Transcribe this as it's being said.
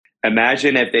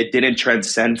imagine if it didn't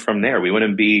transcend from there. We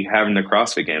wouldn't be having the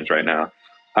CrossFit Games right now.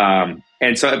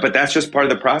 But that's just part of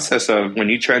the process of when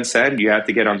you transcend, you have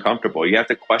to get uncomfortable. You have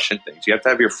to question things. You have to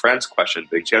have your friends question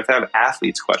things. You have to have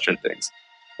athletes question things.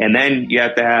 And then you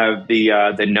have to have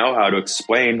the know-how to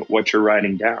explain what you're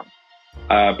writing down.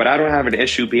 But I don't have an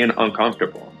issue being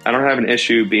uncomfortable. I don't have an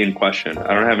issue being questioned.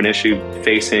 I don't have an issue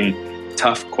facing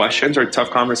tough questions or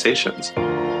tough conversations.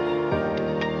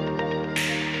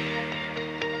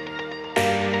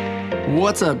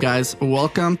 What's up, guys?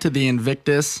 Welcome to the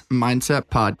Invictus Mindset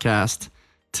Podcast.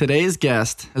 Today's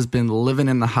guest has been living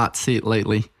in the hot seat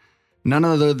lately. None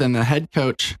other than the head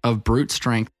coach of Brute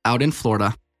Strength out in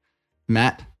Florida,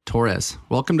 Matt Torres.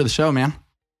 Welcome to the show, man.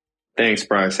 Thanks,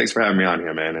 Bryce. Thanks for having me on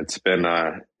here, man. It's been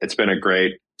an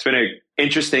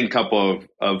interesting couple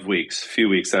of weeks, few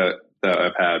weeks that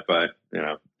I've had, but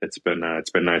it's been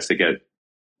nice to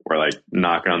we're like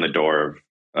knocking on the door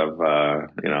of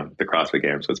the CrossFit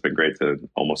Games. So it's been great to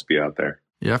almost be out there.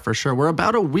 Yeah, for sure. We're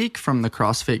about a week from the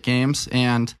CrossFit Games,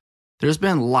 and there's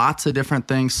been lots of different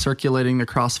things circulating the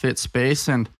CrossFit space,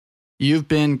 and you've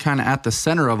been kind of at the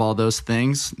center of all those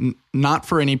things, not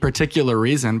for any particular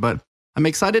reason, but I'm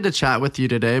excited to chat with you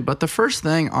today. But the first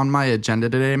thing on my agenda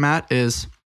today, Matt, is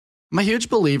I'm a huge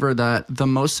believer that the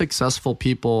most successful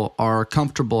people are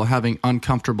comfortable having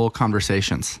uncomfortable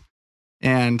conversations.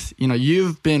 And,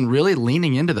 you've been really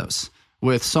leaning into those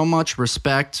with so much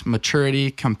respect,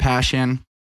 maturity, compassion.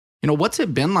 What's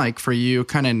it been like for you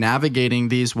kind of navigating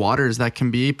these waters that can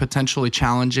be potentially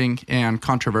challenging and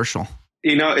controversial?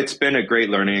 It's been a great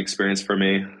learning experience for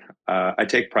me. I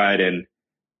take pride in,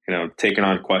 taking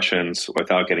on questions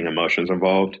without getting emotions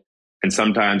involved. And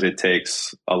sometimes it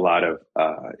takes a lot of,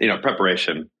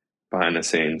 preparation behind the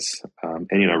scenes,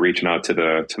 and, reaching out to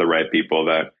the right people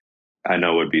that I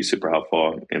know would be super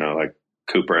helpful. Like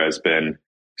Cooper has been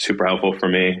super helpful for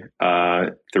me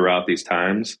throughout these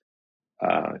times.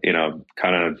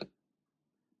 Kind of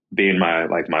being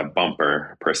my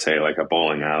bumper per se, like a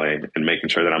bowling alley, and making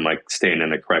sure that I'm like staying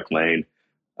in the correct lane.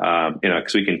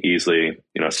 Because we can easily,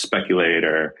 speculate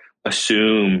or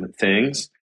assume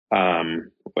things,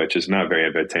 which is not very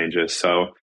advantageous.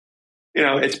 So,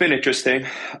 it's been interesting.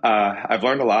 I've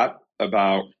learned a lot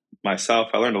about myself.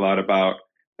 I learned a lot about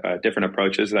different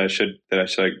approaches that I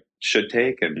should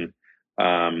take and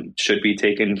should be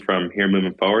taken from here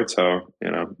moving forward. So,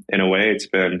 in a way, it's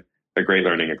been a great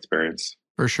learning experience.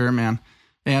 For sure, man.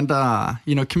 And,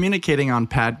 communicating on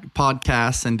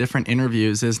podcasts and different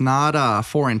interviews is not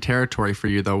foreign territory for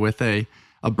you, though, with a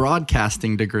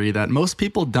broadcasting degree that most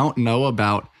people don't know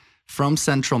about from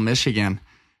Central Michigan.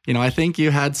 I think you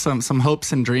had some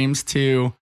hopes and dreams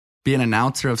to be an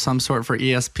announcer of some sort for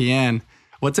ESPN.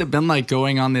 What's it been like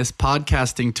going on this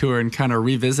podcasting tour and kind of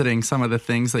revisiting some of the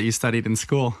things that you studied in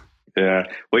school? Yeah.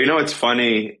 Well, it's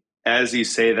funny. As you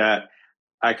say that,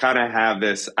 I kind of have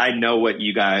this, I know what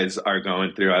you guys are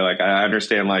going through. I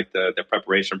understand like the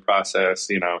preparation process,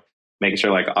 making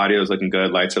sure like audio is looking good,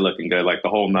 lights are looking good, like the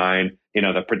whole nine,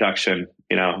 the production,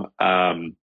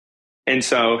 and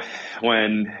so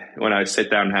when I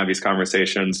sit down and have these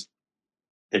conversations,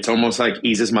 it's almost like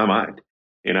eases my mind.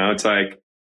 It's like,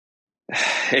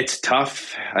 it's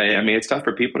tough. It's tough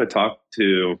for people to talk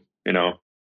to,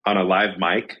 on a live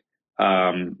mic,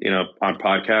 on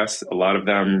podcasts. A lot of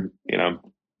them,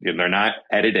 they're not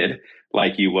edited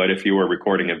like you would if you were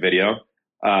recording a video.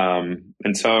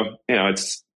 And so,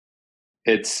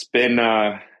 it's been,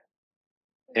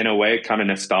 in a way, kind of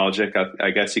nostalgic,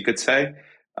 I guess you could say,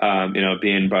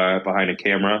 being behind a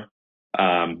camera.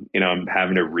 I'm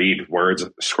having to read words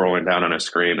scrolling down on a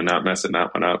screen and not messing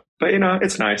that one up. But,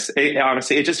 it's nice.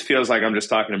 Honestly, it just feels like I'm just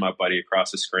talking to my buddy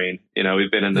across the screen.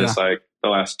 We've been in this like the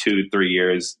last 2-3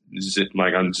 years,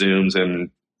 like on Zooms and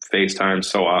FaceTime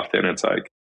so often. It's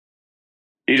like,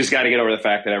 you just got to get over the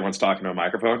fact that everyone's talking to a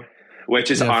microphone,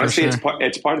 which is honestly, sure.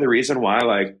 It's part of the reason why,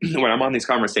 like when I'm on these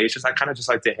conversations, I kind of just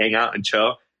like to hang out and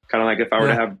chill. Kind of like if I were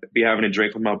to be having a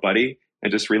drink with my buddy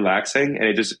and just relaxing, and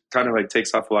it just kind of like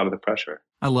takes off a lot of the pressure.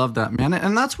 I love that, man.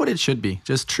 And that's what it should be.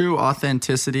 Just true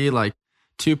authenticity, like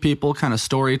two people kind of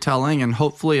storytelling, and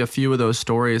hopefully a few of those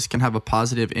stories can have a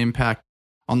positive impact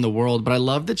on the world. But I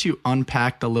love that you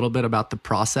unpacked a little bit about the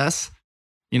process,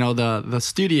 the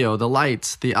studio, the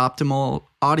lights, the optimal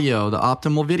audio, the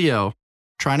optimal video,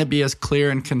 trying to be as clear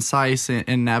and concise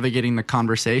in navigating the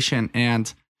conversation.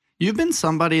 And you've been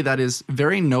somebody that is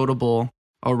very notable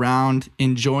around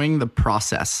enjoying the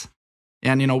process.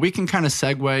 And, we can kind of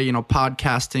segue,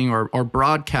 podcasting or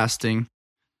broadcasting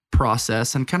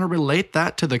process and kind of relate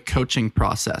that to the coaching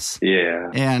process. Yeah.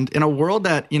 And in a world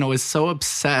that, is so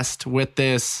obsessed with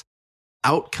this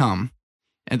outcome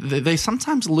And they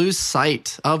sometimes lose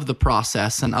sight of the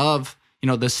process and of,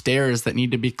 the stairs that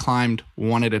need to be climbed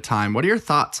one at a time. What are your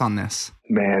thoughts on this?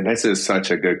 Man, this is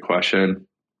such a good question.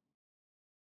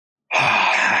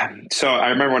 So I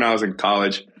remember when I was in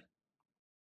college,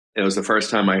 it was the first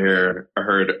time I heard,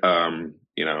 a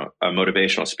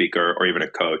motivational speaker or even a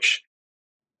coach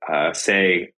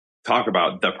talk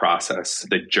about the process,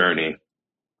 the journey.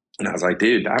 And I was like,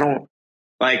 dude, I don't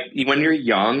like when you're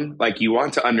young, like you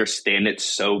want to understand it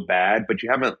so bad, but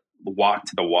you haven't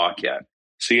walked the walk yet.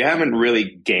 So you haven't really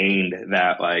gained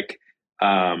that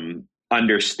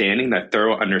understanding, that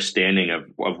thorough understanding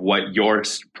of what your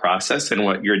process and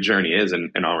what your journey is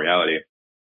in all reality.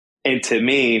 And to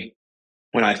me,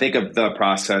 when I think of the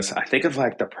process, I think of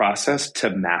like the process to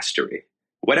mastery,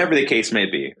 whatever the case may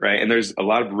be, right? And there's a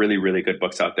lot of really, really good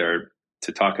books out there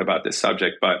to talk about this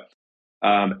subject. But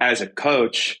as a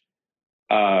coach,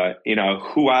 who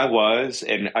I was,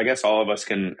 and I guess all of us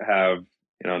can have,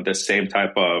 the same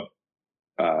type of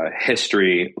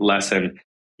history lesson.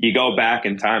 You go back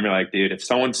in time, you're like, dude, if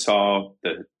someone saw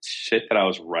the shit that I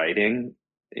was writing,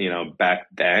 back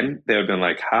then, they would have been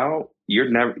like,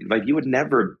 you would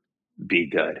never be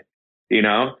good,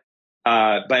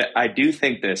 But I do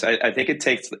think this, I think it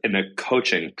takes in the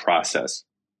coaching process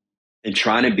and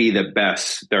trying to be the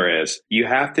best there is. You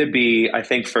have to be, I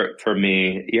think for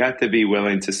me, you have to be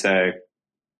willing to say,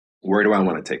 where do I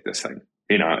want to take this thing?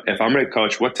 If I'm going to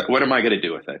coach, what am I going to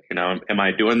do with it? Am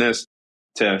I doing this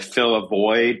to fill a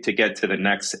void to get to the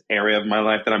next area of my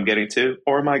life that I'm getting to?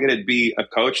 Or am I going to be a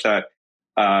coach that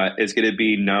is going to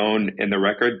be known in the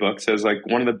record books as like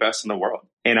one of the best in the world?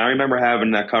 And I remember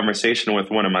having that conversation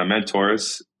with one of my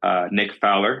mentors, Nick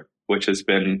Fowler, which has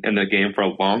been in the game for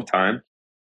a long time.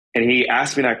 And he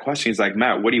asked me that question. He's like,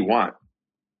 Matt, what do you want?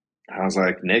 I was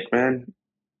like, Nick, man,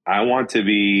 I want to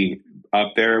be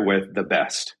up there with the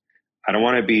best. I don't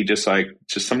want to be just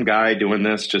some guy doing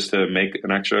this just to make an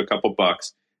extra couple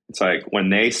bucks. It's like when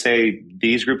they say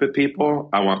these group of people,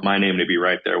 I want my name to be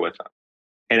right there with them.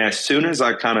 And as soon as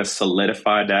I kind of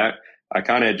solidified that, I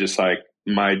kind of just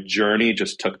my journey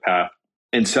just took path.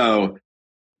 And so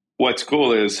what's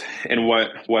cool is, and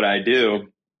what I do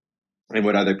and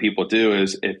what other people do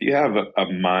is, if you have a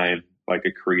mind, like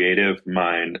a creative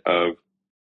mind of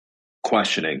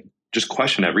questioning, just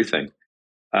question everything.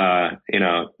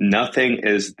 Nothing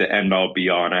is the end all be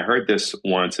all. And I heard this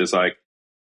once, it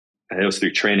was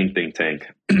through Training Think Tank.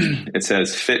 It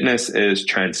says fitness is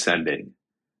transcending,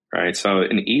 right? So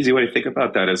an easy way to think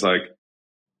about that is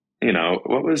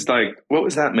what was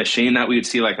that machine that we would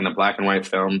see like in the black and white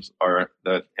films, and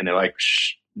it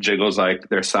jiggles like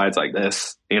their sides like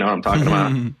this, you know what I'm talking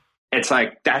about? It's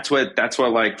like, that's what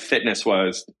like fitness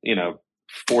was,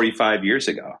 45 years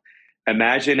ago.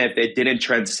 Imagine if it didn't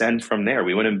transcend from there.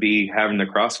 We wouldn't be having the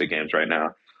CrossFit Games right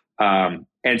now.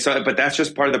 But that's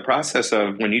just part of the process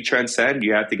of when you transcend,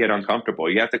 you have to get uncomfortable.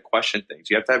 You have to question things.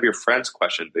 You have to have your friends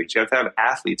question things. You have to have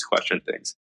athletes question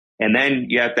things. And then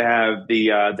you have to have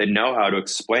the know-how to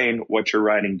explain what you're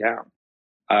writing down.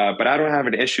 But I don't have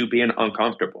an issue being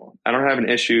uncomfortable. I don't have an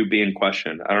issue being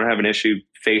questioned. I don't have an issue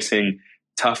facing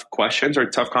tough questions or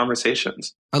tough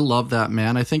conversations. I love that,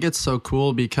 man. I think it's so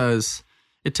cool because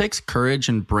it takes courage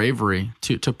and bravery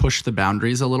to push the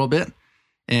boundaries a little bit.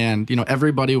 And,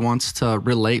 everybody wants to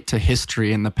relate to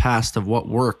history in the past of what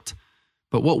worked,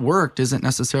 but what worked isn't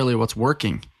necessarily what's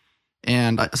working.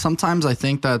 And sometimes I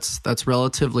think that's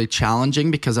relatively challenging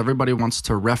because everybody wants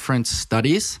to reference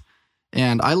studies.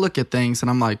 And I look at things and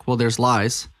I'm like, well, there's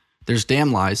lies, there's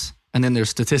damn lies, and then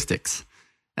there's statistics.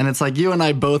 And it's like you and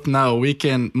I both know we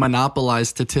can monopolize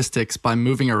statistics by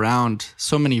moving around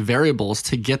so many variables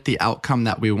to get the outcome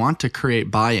that we want to create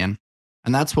buy-in.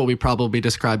 And that's what we probably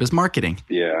describe as marketing.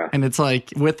 Yeah. And it's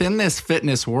like within this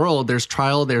fitness world, there's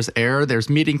trial, there's error, there's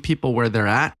meeting people where they're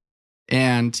at.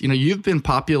 And, you've been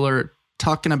popular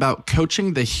talking about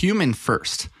coaching the human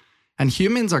first. And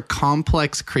humans are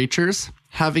complex creatures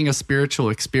having a spiritual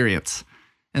experience.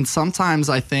 And sometimes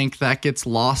I think that gets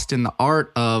lost in the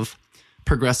art of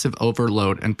progressive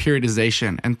overload and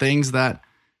periodization and things that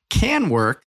can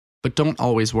work, but don't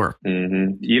always work.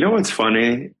 Mm-hmm. You know what's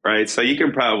funny, right? So you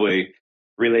can probably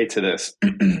relate to this.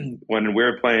 When we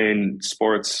were playing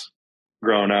sports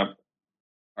growing up,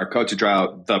 our coach would draw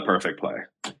out the perfect play,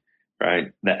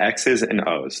 right? The X's and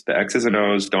O's. The X's and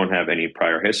O's don't have any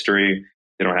prior history.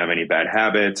 They don't have any bad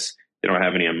habits. They don't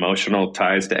have any emotional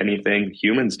ties to anything.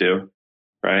 Humans do,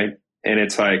 right? And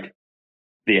it's like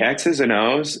the X's and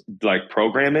O's, like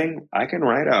programming, I can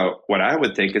write out what I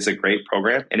would think is a great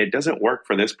program, and it doesn't work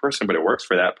for this person, but it works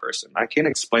for that person. I can't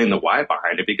explain the why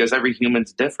behind it because every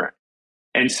human's different.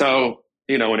 And so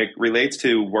when it relates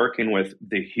to working with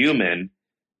the human,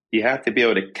 you have to be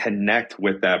able to connect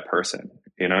with that person.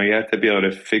 You have to be able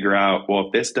to figure out, well,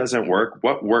 if this doesn't work,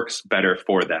 what works better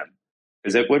for them?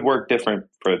 Because it would work different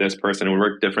for this person, it would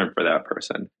work different for that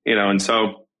person. And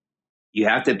so you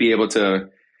have to be able to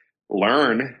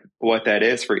learn what that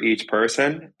is for each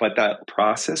person. But that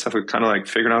process of kind of like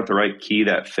figuring out the right key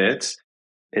that fits,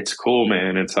 it's cool,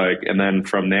 man. It's like, and then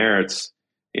from there, it's,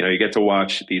 you get to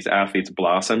watch these athletes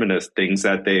blossom into things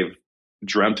that they've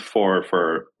dreamt for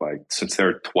like since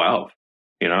they're 12.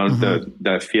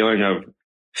 The feeling of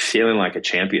feeling like a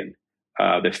champion,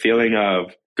 the feeling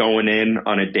of going in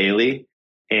on a daily,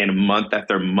 and month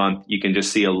after month, you can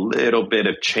just see a little bit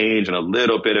of change and a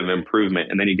little bit of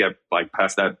improvement. And then you get like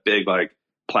past that big like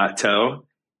plateau,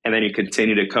 and then you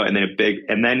continue to cut,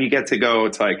 and then you get to go,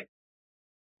 it's like,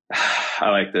 I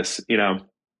like this,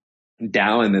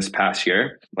 Dallin this past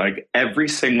year, like every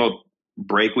single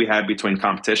break we had between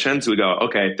competitions, we go,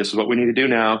 okay, this is what we need to do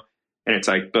now. And it's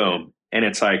like, boom. And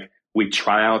it's like, we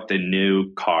try out the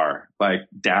new car, like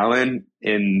Dallin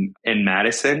in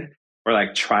Madison. We're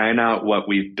like trying out what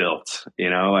we've built,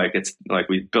 like it's like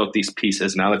we've built these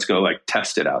pieces. Now let's go like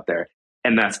test it out there.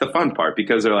 And that's the fun part,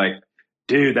 because they're like,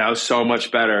 dude, that was so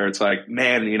much better. It's like,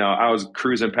 man, I was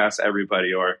cruising past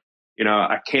everybody, or,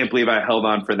 I can't believe I held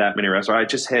on for that many reps, or I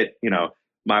just hit,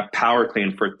 my power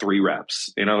clean for 3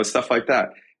 reps, stuff like that.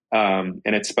 And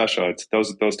it's special. It's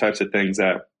those types of things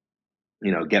that,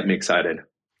 get me excited.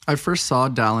 I first saw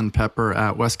Dallin Pepper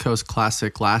at West Coast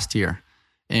Classic last year,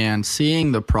 and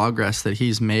seeing the progress that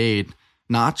he's made,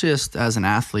 not just as an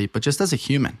athlete, but just as a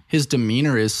human. His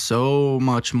demeanor is so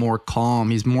much more calm.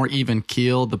 He's more even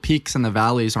keeled. The peaks and the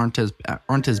valleys aren't as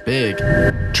big.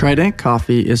 Trident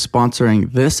Coffee is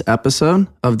sponsoring this episode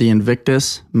of the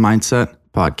Invictus Mindset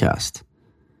Podcast.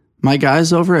 My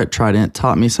guys over at Trident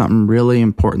taught me something really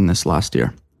important this last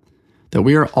year, that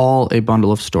we are all a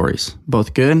bundle of stories,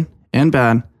 both good and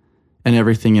bad, and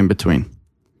everything in between.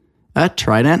 At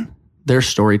Trident, they're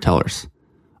storytellers.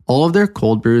 All of their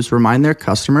cold brews remind their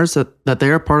customers that they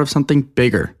are part of something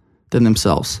bigger than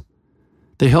themselves.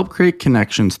 They help create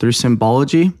connections through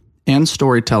symbology and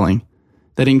storytelling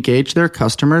that engage their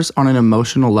customers on an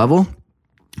emotional level,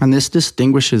 and this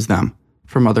distinguishes them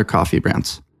from other coffee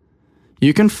brands.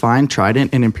 You can find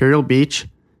Trident in Imperial Beach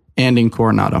and in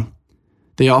Coronado.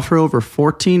 They offer over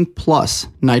 14 plus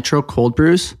nitro cold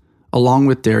brews along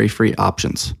with dairy-free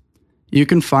options. You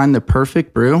can find the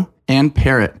perfect brew and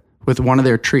pair it with one of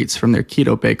their treats from their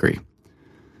keto bakery.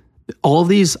 All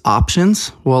these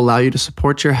options will allow you to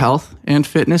support your health and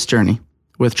fitness journey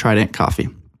with Trident Coffee.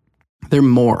 They're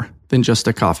more than just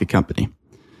a coffee company.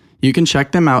 You can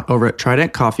check them out over at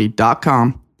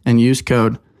tridentcoffee.com and use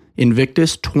code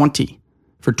Invictus20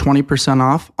 for 20%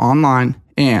 off online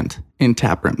and in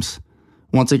tap rooms.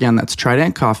 Once again, that's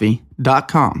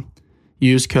tridentcoffee.com.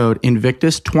 Use code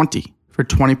Invictus20 for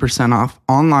 20% off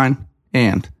online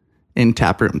and in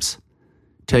tap rooms.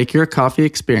 Take your coffee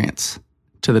experience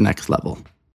to the next level.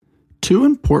 2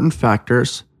 important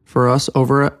factors for us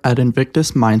over at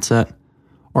Invictus Mindset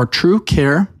are true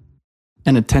care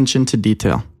and attention to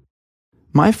detail.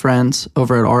 My friends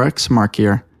over at RX Smart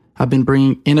Gear have been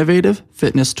bringing innovative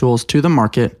fitness tools to the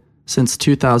market since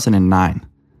 2009.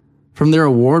 From their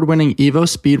award-winning Evo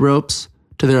speed ropes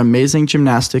to their amazing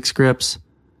gymnastics grips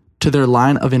to their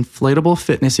line of inflatable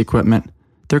fitness equipment,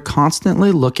 they're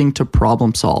constantly looking to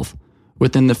problem solve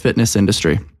within the fitness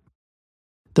industry.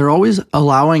 They're always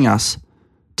allowing us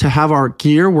to have our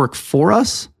gear work for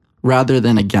us rather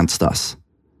than against us.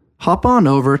 Hop on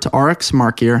over to RX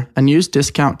Smart Gear and use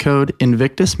discount code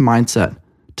Invictus Mindset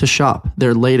to shop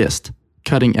their latest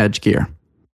cutting edge gear.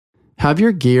 Have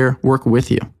your gear work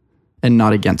with you and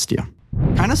not against you.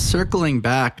 Kind of circling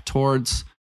back towards,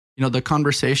 the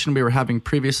conversation we were having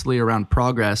previously around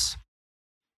progress.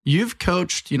 You've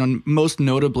coached, most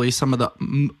notably some of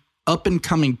the up and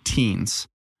coming teens.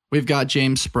 We've got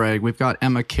James Sprague, we've got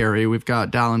Emma Carey, we've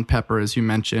got Dallin Pepper, as you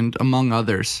mentioned, among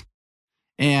others.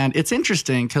 And it's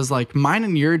interesting because like mine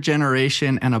and your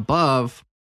generation and above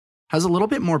has a little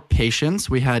bit more patience.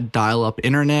 We had dial-up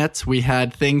internet. We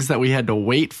had things that we had to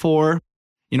wait for,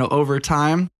 over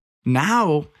time.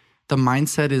 Now the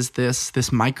mindset is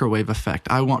this microwave effect.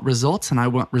 I want results and I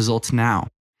want results now.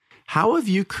 How have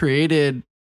you created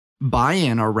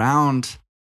buy-in around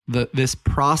this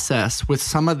process with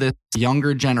some of the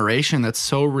younger generation that's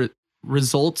so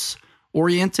results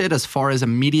oriented as far as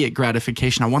immediate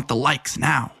gratification? I want the likes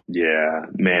now. Yeah,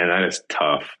 man, that is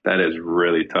tough. That is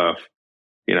really tough.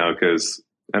 Because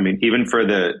even for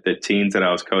the teens that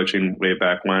I was coaching way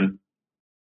back when,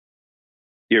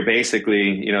 you're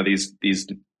basically, these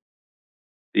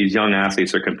these young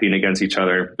athletes are competing against each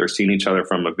other. They're seeing each other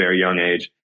from a very young age.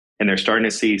 And they're starting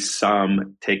to see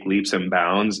some take leaps and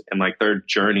bounds, and like their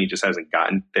journey just hasn't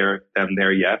gotten them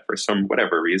there yet for some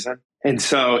whatever reason. And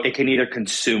so it can either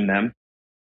consume them,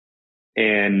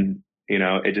 and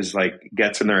it just like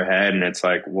gets in their head, and it's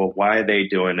like, well, why are they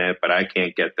doing it? But I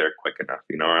can't get there quick enough,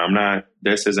 or I'm not.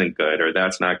 This isn't good, or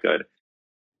that's not good.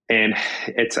 And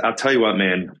I'll tell you what,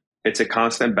 man, it's a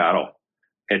constant battle.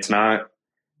 It's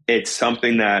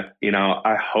something that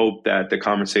I hope that the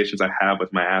conversations I have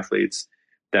with my athletes,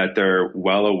 that they're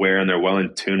well aware and they're well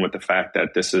in tune with the fact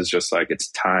that this is just like, it's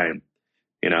time,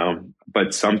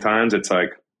 but sometimes it's like,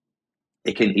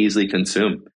 it can easily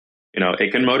consume,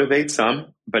 it can motivate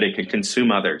some, but it can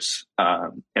consume others.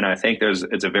 And I think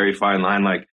it's a very fine line.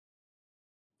 Like,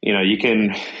 you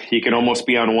can almost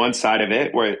be on one side of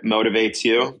it where it motivates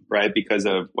you, right? Because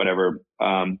of whatever,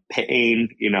 pain,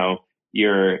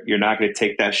 you're not going to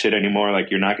take that shit anymore. Like,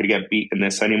 you're not going to get beat in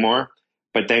this anymore.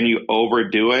 But then you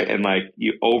overdo it, and like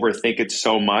you overthink it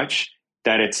so much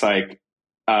that it's like,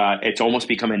 it's almost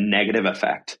become a negative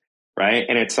effect. Right.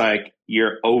 And it's like,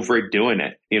 you're overdoing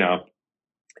it,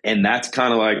 and that's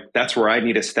kind of like, that's where I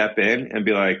need to step in and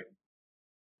be like,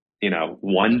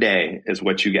 one day is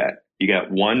what you get. You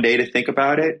get one day to think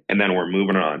about it, and then we're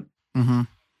moving on. Mm-hmm.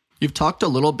 You've talked a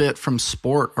little bit from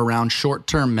sport around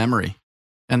short-term memory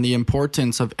and the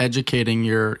importance of educating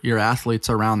your athletes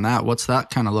around that. What's that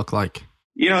kind of look like?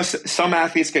 Some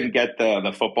athletes can get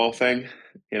the football thing.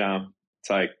 It's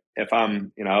like, if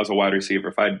I'm, I was a wide receiver,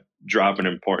 if I drop an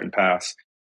important pass,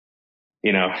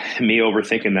 me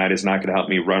overthinking that is not going to help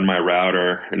me run my route,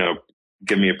 or,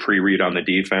 give me a pre-read on the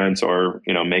defense, or,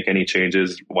 make any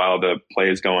changes while the play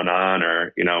is going on,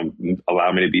 or,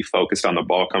 allow me to be focused on the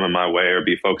ball coming my way, or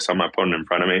be focused on my opponent in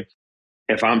front of me.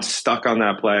 If I'm stuck on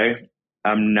that play,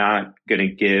 I'm not going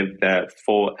to give that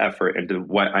full effort into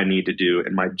what I need to do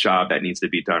and my job that needs to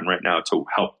be done right now to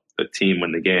help the team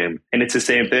win the game. And it's the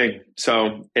same thing.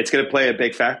 So it's going to play a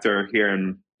big factor here.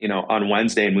 And, on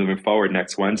Wednesday and moving forward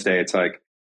next Wednesday, it's like,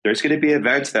 there's going to be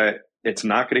events that it's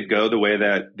not going to go the way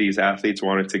that these athletes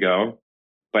want it to go,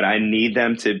 but I need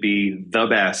them to be the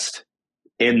best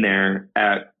in there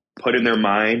at putting their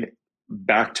mind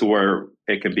back to where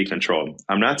it can be controlled.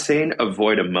 I'm not saying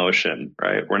avoid emotion,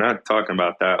 right? We're not talking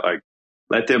about that. Like,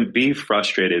 let them be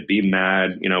frustrated, be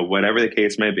mad, whatever the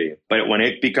case may be. But when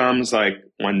it becomes like,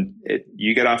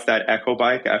 you get off that echo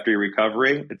bike after your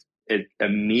recovery, it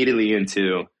immediately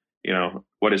into,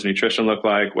 what does nutrition look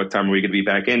like? What time are we going to be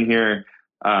back in here?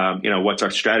 What's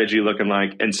our strategy looking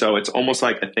like? And so it's almost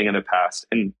like a thing in the past.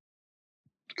 And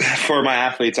for my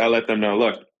athletes, I let them know,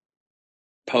 look,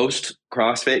 post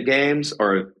CrossFit games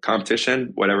or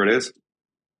competition, whatever it is,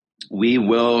 we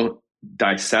will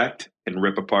dissect and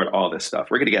rip apart all this stuff.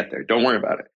 We're going to get there. Don't worry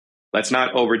about it. Let's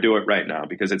not overdo it right now,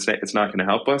 because it's not going to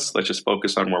help us. Let's just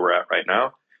focus on where we're at right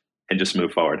now and just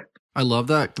move forward. I love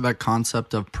that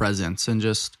concept of presence and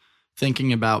just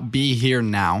thinking about be here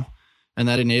now. And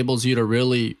that enables you to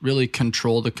really, really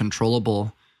control the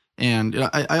controllable. And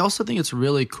I also think it's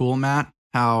really cool, Matt,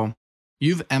 how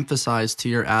you've emphasized to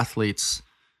your athletes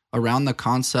around the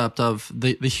concept of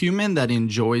the human that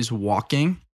enjoys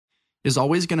walking is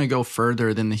always going to go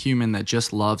further than the human that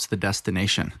just loves the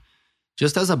destination.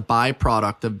 Just as a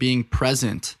byproduct of being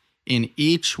present in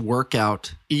each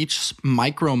workout, each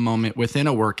micro moment within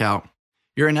a workout,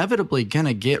 you're inevitably going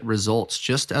to get results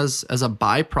just as a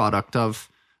byproduct of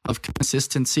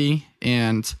consistency.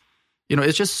 And,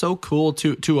 it's just so cool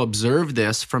to observe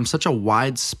this from such a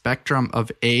wide spectrum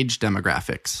of age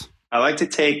demographics. I like to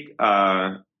take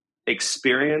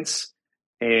experience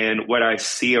and what I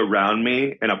see around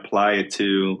me and apply it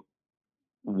to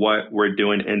what we're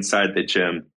doing inside the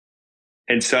gym.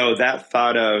 And so that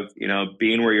thought of,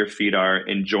 being where your feet are,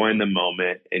 enjoying the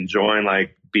moment, enjoying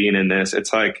like being in this,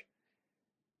 it's like,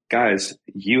 guys,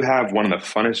 you have one of the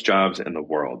funnest jobs in the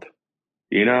world.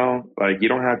 Like, you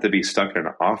don't have to be stuck in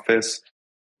an office.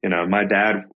 My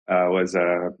dad was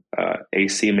a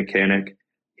AC mechanic.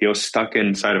 He was stuck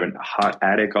inside of a hot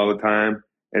attic all the time.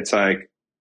 It's like,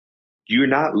 you're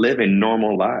not living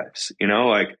normal lives,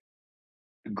 like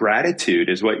gratitude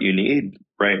is what you need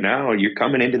right now. You're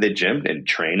coming into the gym and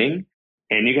training,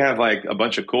 and you have like a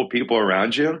bunch of cool people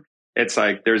around you. It's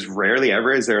like, there's rarely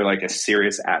ever is there like a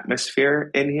serious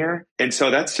atmosphere in here. And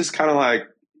so that's just kind of like,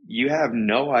 you have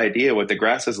no idea what the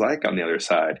grass is like on the other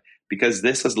side, because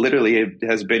this is literally, it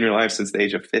has been your life since the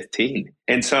age of 15.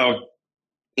 And so,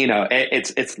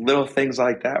 it's little things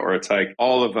like that where it's like,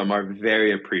 all of them are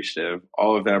very appreciative.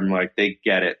 All of them, like, they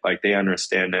get it, like they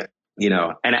understand it,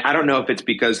 and I don't know if it's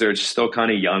because they're still kind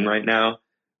of young right now.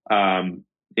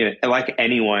 Like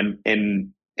anyone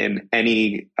in in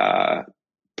any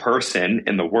person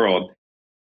in the world,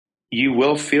 you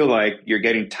will feel like you're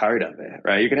getting tired of it,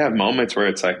 right? You can have moments where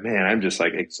it's like, man, I'm just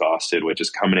like exhausted with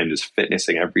just coming in, just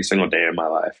fitnessing every single day of my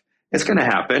life. It's going to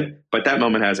happen, but that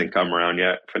moment hasn't come around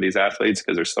yet for these athletes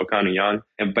because they're still kind of young.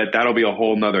 But that'll be a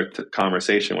whole nother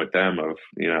conversation with them of,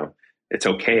 it's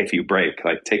okay if you break,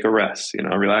 like take a rest,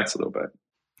 relax a little bit.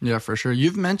 Yeah, for sure.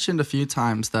 You've mentioned a few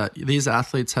times that these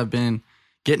athletes have been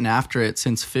getting after it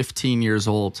since 15 years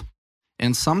old.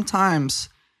 And sometimes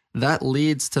that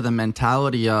leads to the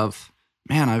mentality of,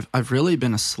 man, I've really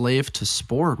been a slave to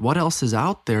sport. What else is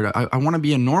out there? I want to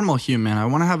be a normal human. I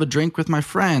want to have a drink with my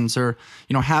friends or,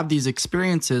 have these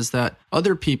experiences that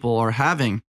other people are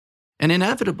having. And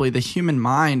inevitably, the human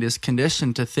mind is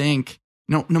conditioned to think,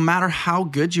 no matter how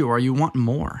good you are, you want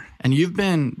more. And you've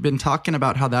been talking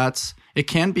about how it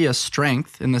can be a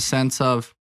strength in the sense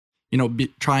of,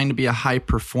 trying to be a high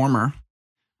performer,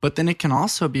 but then it can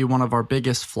also be one of our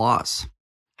biggest flaws.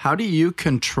 How do you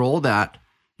control that,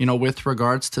 with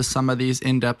regards to some of these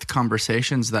in-depth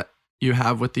conversations that you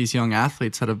have with these young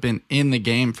athletes that have been in the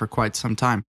game for quite some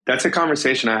time? That's a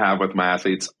conversation I have with my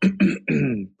athletes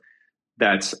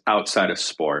that's outside of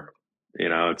sport.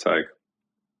 It's like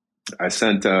I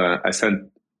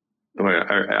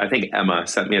think Emma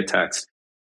sent me a text.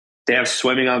 They have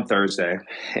swimming on Thursday,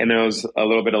 and there was a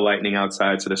little bit of lightning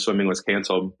outside, so the swimming was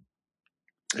canceled.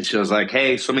 And she was like,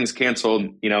 hey, swimming's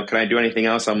canceled. Can I do anything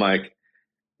else? I'm like,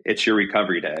 it's your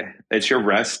recovery day. It's your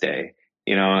rest day.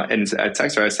 And I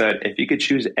texted her, I said, if you could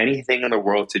choose anything in the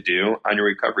world to do on your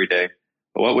recovery day,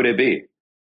 what would it be?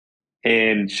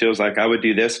 And she was like, I would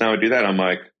do this and I would do that. I'm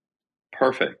like,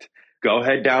 perfect. Go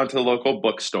head down to the local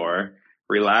bookstore,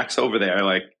 relax over there.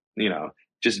 Like,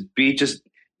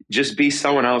 just be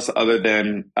someone else other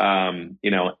than,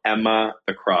 Emma,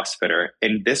 the CrossFitter.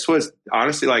 And this was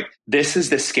honestly this is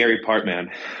the scary part,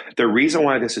 man. The reason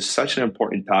why this is such an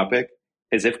important topic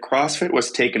is if CrossFit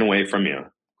was taken away from you,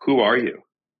 who are you?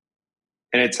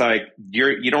 And it's like,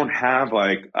 you don't have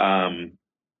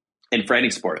and for any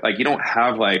sport, you don't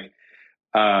have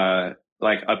a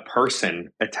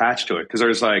person attached to it. Cause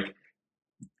there's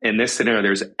in this scenario,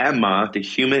 there's Emma, the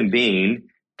human being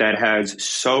that has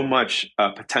so much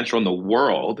potential in the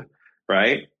world,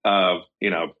 right? Of,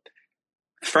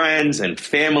 friends and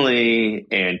family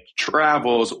and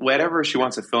travels, whatever she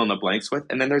wants to fill in the blanks with.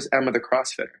 And then there's Emma, the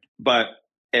CrossFitter. But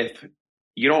if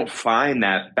you don't find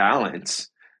that balance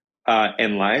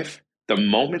in life, the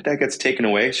moment that gets taken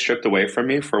away, stripped away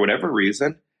from you for whatever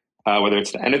reason, whether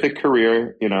it's the end of the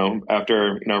career,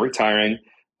 after, retiring,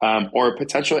 or a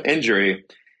potential injury,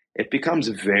 it becomes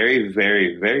very,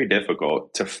 very, very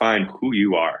difficult to find who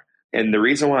you are. And the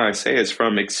reason why I say is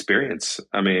from experience.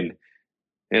 I mean,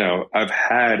 I've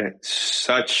had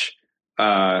so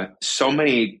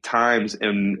many times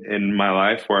in my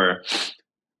life where,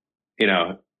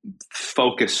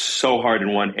 focus so hard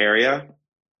in one area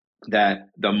that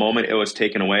the moment it was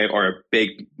taken away or a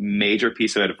big major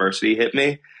piece of adversity hit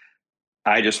me,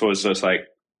 I was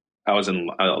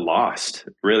lost,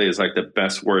 really is the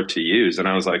best word to use. And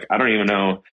I was like, I don't even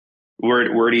know where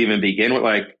to even begin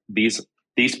with. These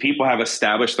people have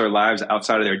established their lives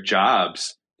outside of their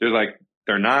jobs.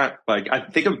 They're not I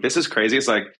think of this is crazy. It's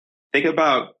think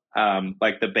about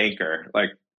the banker,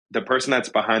 the person that's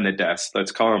behind the desk.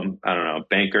 Let's call him, I don't know,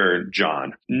 Banker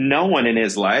John. No one in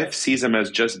his life sees him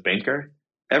as just Banker.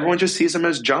 Everyone just sees him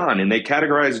as John, and they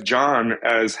categorize John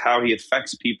as how he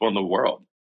affects people in the world,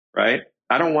 right?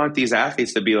 I don't want these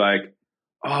athletes to be like,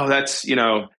 oh, that's,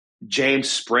 James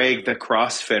Sprague, the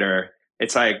CrossFitter.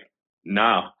 It's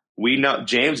no, we know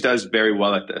James does very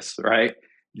well at this, right?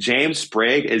 James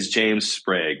Sprague is James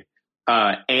Sprague.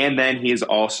 And then he is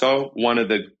also one of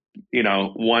the,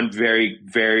 one very,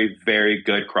 very, very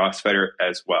good CrossFitter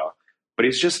as well. But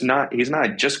he's not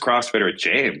just CrossFitter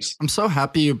James. I'm so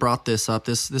happy you brought this up.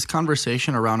 This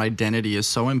conversation around identity is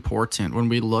so important when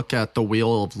we look at the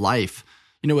wheel of life.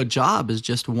 A job is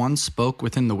just one spoke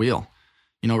within the wheel.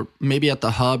 Maybe at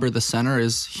the hub or the center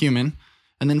is human.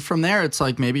 And then from there, it's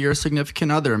maybe you're a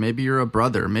significant other, maybe you're a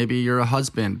brother, maybe you're a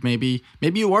husband, maybe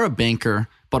you are a banker,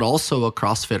 but also a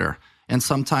CrossFitter. And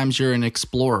sometimes you're an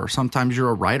explorer, sometimes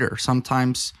you're a writer,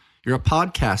 sometimes you're a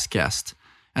podcast guest.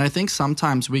 And I think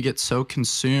sometimes we get so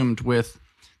consumed with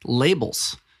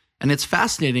labels. And it's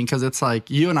fascinating because it's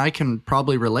you and I can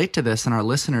probably relate to this and our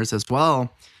listeners as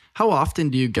well. How often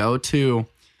do you go to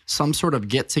some sort of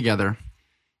get together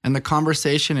and the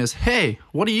conversation is, hey,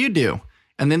 what do you do?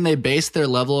 And then they base their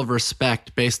level of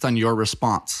respect based on your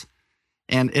response.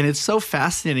 And it's so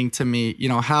fascinating to me,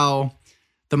 how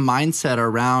the mindset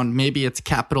around maybe it's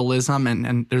capitalism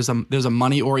and there's a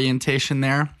money orientation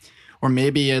there, or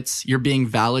maybe it's you're being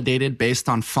validated based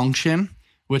on function,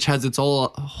 which has its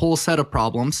whole set of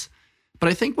problems. But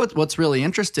I think what's really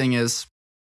interesting is,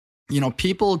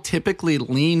 people typically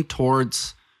lean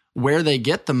towards where they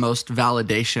get the most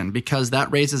validation because that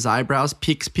raises eyebrows,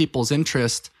 piques people's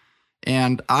interest.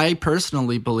 And I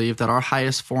personally believe that our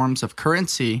highest forms of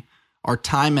currency are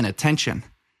time and attention.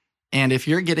 And if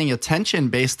you're getting attention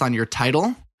based on your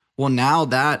title, well, now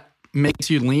that makes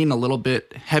you lean a little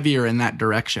bit heavier in that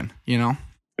direction, Yeah.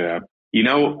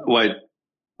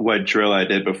 What drill I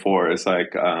did before is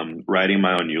like writing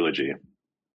my own eulogy.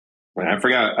 And I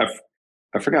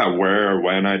forgot where or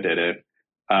when I did it.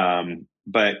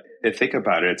 But think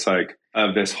about it, it's like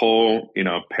this whole,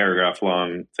 paragraph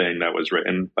long thing that was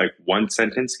written, like one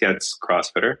sentence gets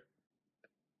CrossFitter.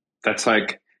 That's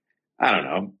like, I don't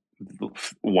know,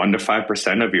 1 to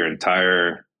 5% of your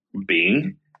entire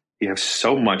being. You have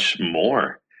so much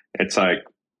more. It's like,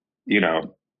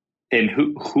 and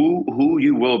who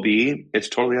you will be, it's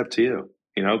totally up to you.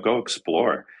 Go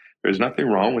explore. There's nothing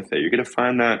wrong with it. You're going to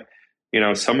find that,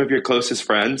 some of your closest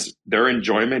friends, their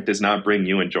enjoyment does not bring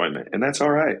you enjoyment, and that's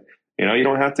all right. You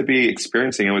don't have to be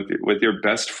experiencing it with your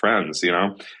best friends.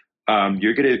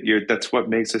 That's what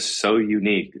makes us so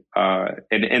unique.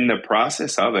 And in the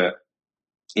process of it,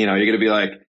 you're going to be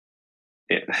like,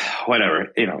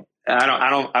 whatever. I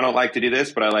don't like to do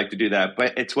this, but I like to do that.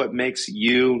 But it's what makes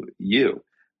you you.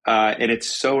 And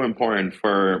it's so important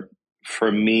for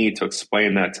me to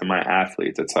explain that to my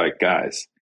athletes. It's like, guys,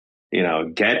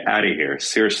 get out of here.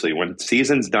 Seriously, when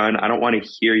season's done, I don't want to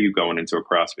hear you going into a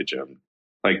CrossFit gym.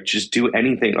 Like, just do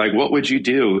anything. Like, what would you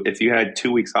do if you had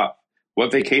 2 weeks off?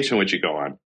 What vacation would you go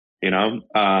on? And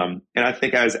I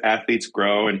think as athletes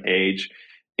grow and age,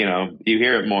 you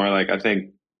hear it more. Like, I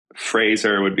think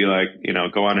Fraser would be like,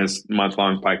 go on his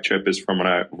month-long bike trip is from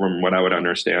what I would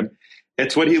understand.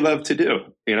 It's what he loved to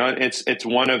do. It's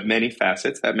one of many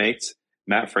facets that makes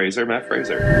Matt Fraser, Matt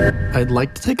Fraser. I'd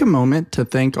like to take a moment to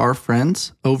thank our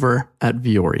friends over at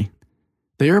Vuori.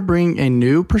 They are bringing a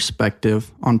new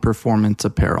perspective on performance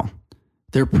apparel.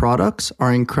 Their products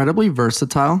are incredibly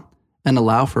versatile and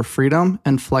allow for freedom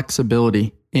and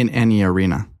flexibility in any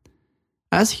arena.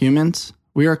 As humans,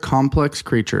 we are complex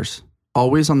creatures,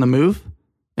 always on the move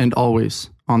and always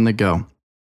on the go.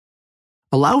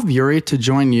 Allow Vuori to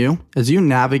join you as you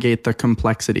navigate the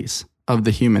complexities of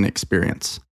the human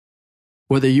experience.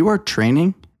 Whether you are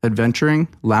training, adventuring,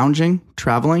 lounging,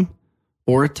 traveling,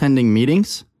 or attending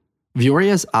meetings, Vuori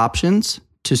has options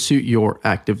to suit your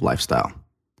active lifestyle.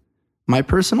 My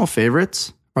personal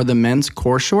favorites are the men's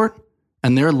core short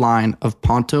and their line of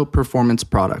Ponto performance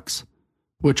products,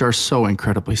 which are so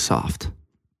incredibly soft.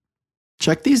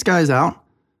 Check these guys out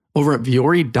over at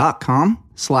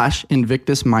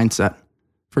vuori.com/Invictus Mindset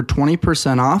for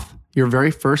 20% off your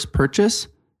very first purchase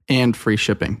and free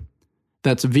shipping.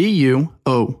 That's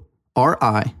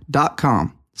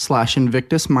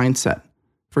VUORI.com/Invictus Mindset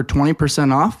for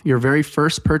 20% off your very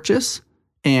first purchase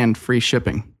and free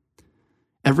shipping.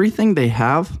 Everything they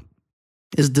have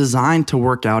is designed to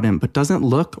work out in, but doesn't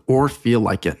look or feel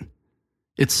like it.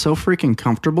 It's so freaking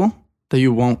comfortable that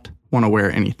you won't want to wear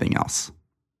anything else.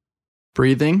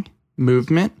 Breathing,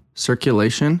 movement,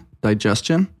 circulation,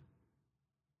 digestion.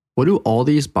 What do all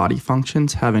these body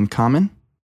functions have in common?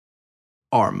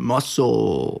 Our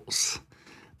muscles.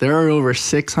 There are over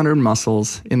 600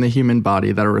 muscles in the human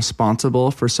body that are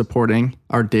responsible for supporting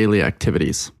our daily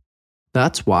activities.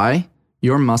 That's why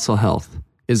your muscle health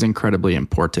is incredibly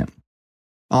important.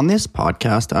 On this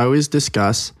podcast, I always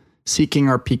discuss seeking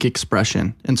our peak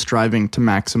expression and striving to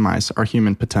maximize our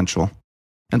human potential.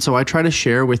 And so I try to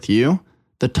share with you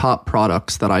the top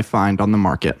products that I find on the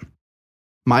market.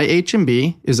 My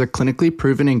H&B is a clinically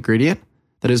proven ingredient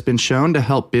that has been shown to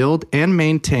help build and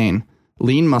maintain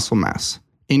lean muscle mass,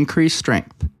 increase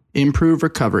strength, improve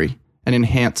recovery, and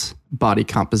enhance body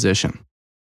composition.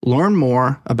 Learn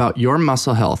more about your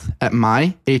muscle health at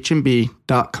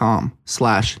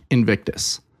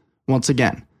myhmb.com/Invictus. Once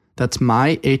again, that's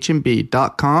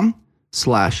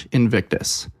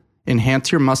myhmb.com/Invictus.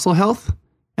 Enhance your muscle health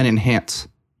and enhance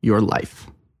your life.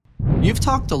 You've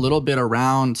talked a little bit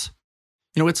around,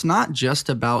 it's not just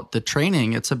about the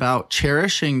training, it's about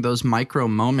cherishing those micro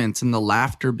moments and the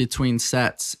laughter between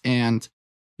sets and,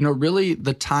 really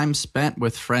the time spent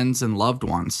with friends and loved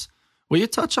ones. Will you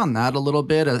touch on that a little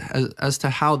bit as to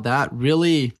how that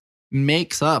really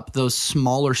makes up those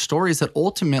smaller stories that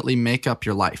ultimately make up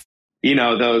your life?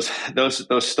 Those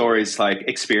stories, like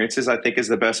experiences, I think is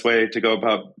the best way to go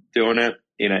about doing it.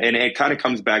 And it kind of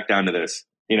comes back down to this.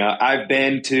 I've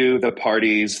been to the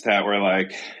parties that were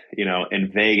like,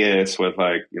 in Vegas with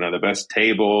like, the best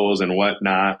tables and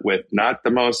whatnot with not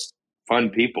the most fun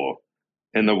people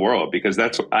in the world, because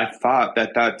I thought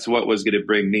that that's what was going to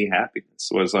bring me happiness,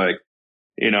 was like,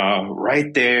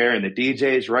 right there, and the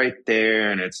DJ's right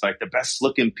there, and it's like the best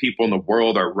looking people in the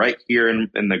world are right here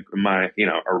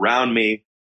around me.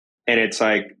 And it's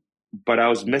like, but I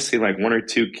was missing like one or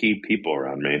two key people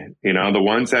around me, the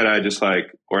ones that I just like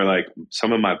were like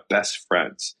some of my best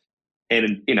friends.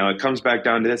 And, it comes back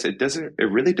down to this. It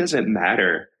really doesn't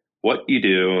matter what you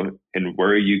do and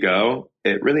where you go.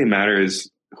 It really matters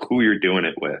who you're doing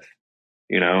it with.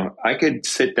 I could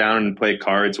sit down and play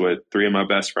cards with three of my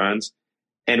best friends,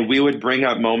 and we would bring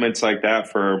up moments like that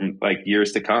for like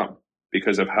years to come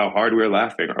because of how hard we were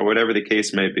laughing or whatever the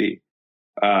case may be.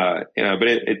 But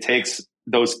it takes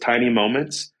those tiny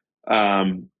moments.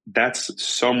 That's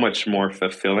so much more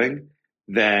fulfilling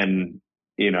than,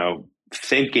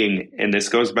 thinking. And this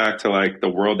goes back to like the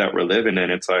world that we're living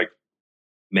in. It's like,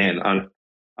 man, on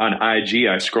IG,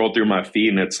 I scroll through my feed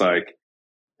and it's like,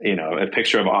 a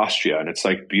picture of Austria, and it's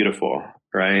like beautiful.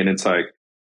 Right. And it's like,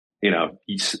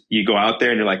 you go out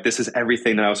there and you're like, this is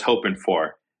everything that I was hoping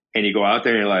for. And you go out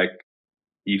there and you're like,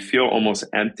 you feel almost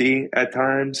empty at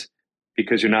times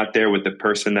because you're not there with the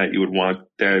person that you would want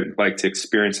there, like to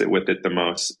experience it with it the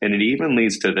most. And it even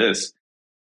leads to this.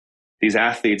 These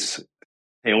athletes,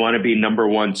 they want to be number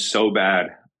one so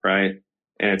bad, right?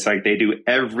 And it's like they do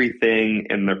everything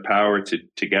in their power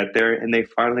to get there, and they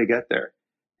finally get there.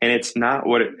 And it's not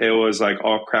what it was like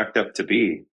all cracked up to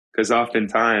be, because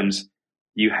oftentimes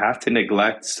you have to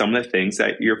neglect some of the things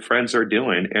that your friends are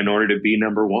doing in order to be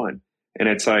number one. And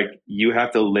it's like you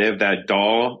have to live that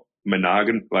dull,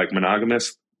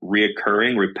 monogamous,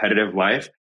 reoccurring, repetitive life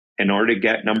in order to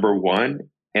get number one.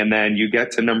 And then you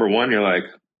get to number one, you're like,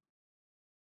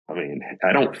 I mean,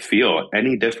 I don't feel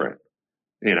any different,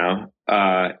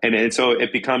 and so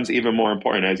it becomes even more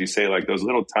important, as you say, like those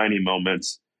little tiny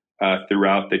moments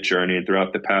throughout the journey and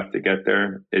throughout the path to get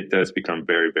there. It does become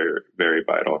very, very, very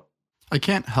vital. I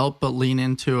can't help but lean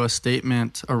into a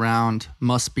statement around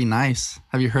must be nice.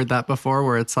 Have you heard that before,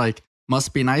 where it's like,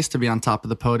 must be nice to be on top of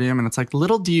the podium? And it's like,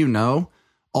 little do you know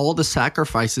all the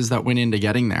sacrifices that went into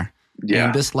getting there. Yeah.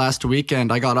 And this last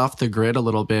weekend, I got off the grid a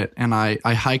little bit and I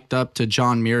hiked up to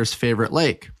John Muir's favorite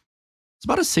lake. It's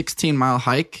about a 16-mile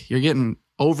hike. You're getting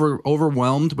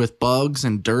overwhelmed with bugs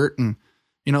and dirt, and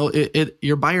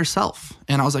you're by yourself.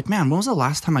 And I was like, man, when was the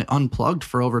last time I unplugged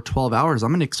for over 12 hours? I'm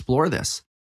going to explore this.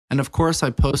 And of course, I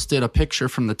posted a picture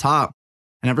from the top,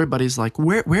 and everybody's like,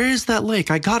 where is that lake?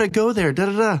 I got to go there,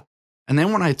 da-da-da. And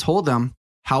then when I told them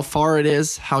how far it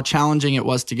is, how challenging it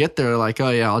was to get there, like, oh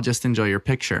yeah, I'll just enjoy your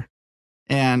picture.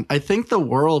 And I think the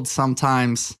world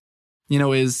sometimes,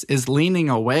 is leaning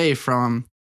away from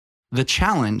the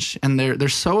challenge, and they're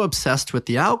so obsessed with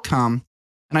the outcome.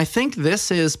 And I think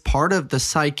this is part of the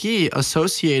psyche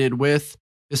associated with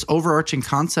this overarching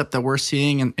concept that we're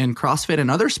seeing in CrossFit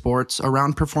and other sports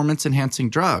around performance enhancing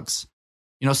drugs.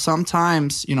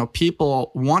 Sometimes,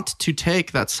 people want to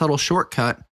take that subtle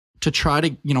shortcut to try to,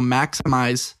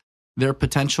 maximize their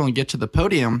potential and get to the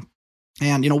podium.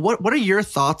 And, what are your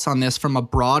thoughts on this from a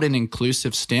broad and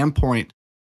inclusive standpoint,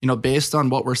 based on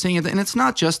what we're seeing? And it's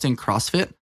not just in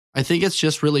CrossFit. I think it's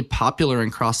just really popular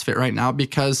in CrossFit right now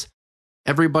because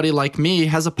everybody like me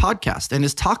has a podcast and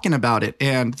is talking about it.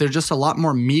 And there's just a lot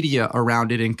more media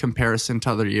around it in comparison to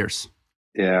other years.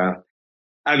 Yeah.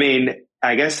 I mean,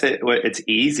 I guess it's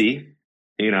easy,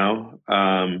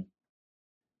 I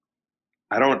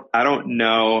don't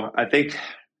know. I think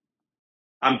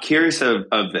I'm curious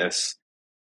of this.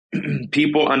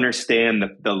 People understand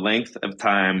the length of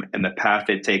time and the path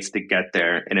it takes to get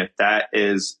there. And if that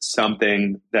is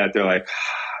something that they're like,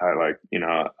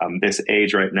 I'm this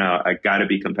age right now, I got to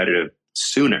be competitive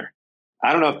sooner.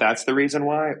 I don't know if that's the reason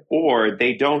why, or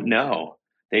they don't know.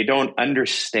 They don't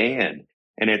understand.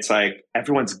 And it's like,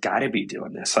 everyone's got to be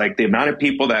doing this. Like the amount of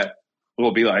people that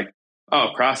will be like,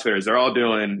 oh, CrossFitters, they're all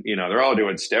doing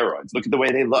steroids. Look at the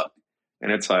way they look. And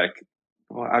it's like,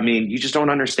 well, I mean, you just don't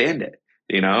understand it.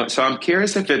 So I'm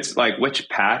curious if it's like which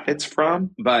path it's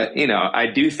from, but I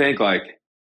do think like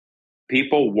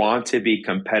people want to be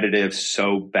competitive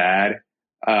so bad,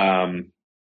 for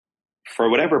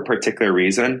whatever particular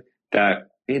reason that,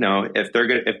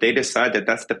 if they decide that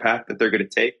that's the path that they're going to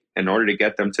take in order to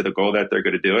get them to the goal that they're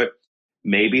going to do it,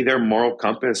 maybe their moral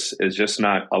compass is just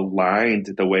not aligned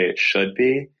the way it should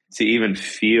be to even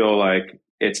feel like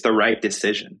it's the right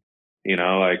decision.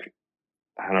 Like,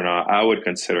 I don't know. I would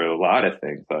consider a lot of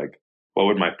things like, what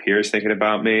would my peers thinking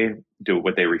about me?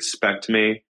 Would they respect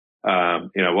me?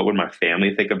 What would my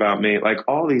family think about me? Like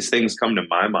all these things come to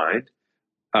my mind.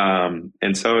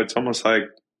 And so it's almost like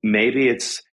maybe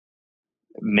it's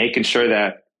making sure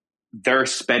that they're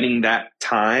spending that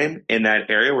time in that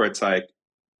area where it's like,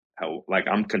 oh, like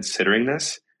I'm considering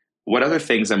this. What other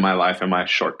things in my life am I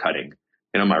shortcutting?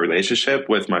 My relationship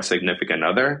with my significant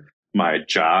other, my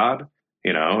job,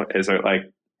 is it like,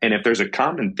 and if there's a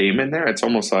common theme in there, it's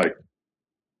almost like,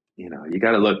 you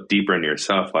got to look deeper into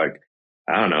yourself. Like,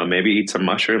 I don't know, maybe eat some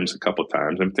mushrooms a couple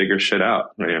times and figure shit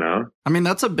out, I mean,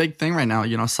 that's a big thing right now,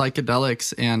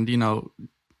 psychedelics and,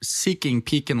 seeking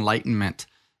peak enlightenment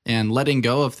and letting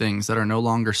go of things that are no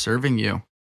longer serving you.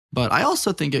 But I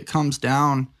also think it comes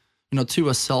down, to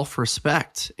a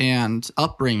self-respect and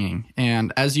upbringing.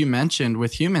 And as you mentioned,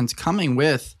 with humans coming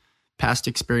with past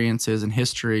experiences and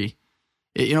history,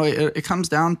 it comes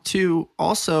down to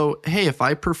also, hey, if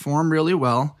I perform really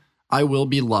well, I will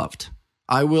be loved.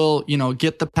 I will,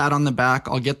 get the pat on the back.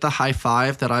 I'll get the high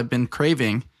five that I've been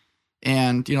craving.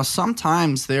 And,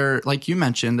 sometimes like you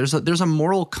mentioned, there's a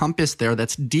moral compass there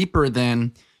that's deeper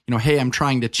than, hey, I'm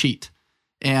trying to cheat.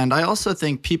 And I also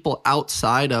think people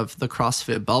outside of the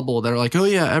CrossFit bubble that are like, oh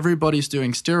yeah, everybody's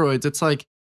doing steroids. It's like,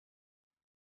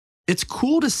 it's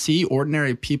cool to see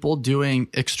ordinary people doing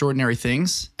extraordinary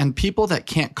things, and people that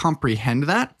can't comprehend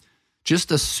that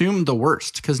just assume the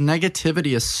worst because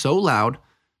negativity is so loud.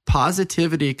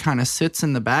 Positivity kind of sits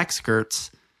in the back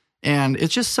skirts, and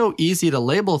it's just so easy to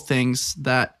label things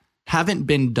that haven't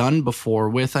been done before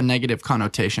with a negative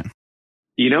connotation.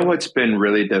 What's been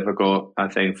really difficult, I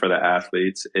think, for the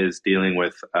athletes is dealing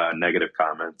with negative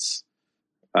comments.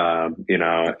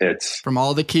 It's from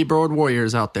all the keyboard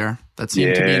warriors out there that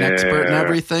seem to be an expert in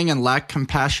everything and lack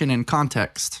compassion and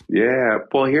context. Yeah.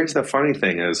 Well, here's the funny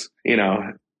thing is,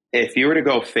 if you were to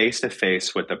go face to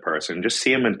face with the person, just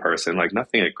see them in person, like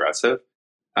nothing aggressive,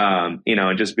 and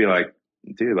just be like,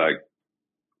 dude, like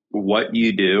what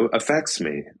you do affects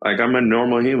me. Like I'm a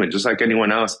normal human, just like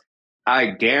anyone else. I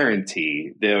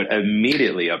guarantee they would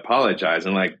immediately apologize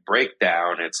and like break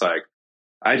down. It's like,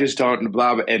 I just don't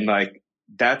blah, blah. And like,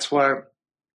 that's why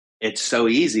it's so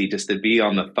easy just to be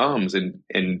on the thumbs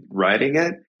and writing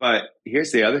it. But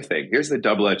here's the other thing. Here's the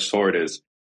double-edged sword is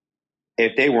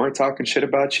if they weren't talking shit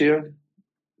about you,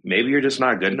 maybe you're just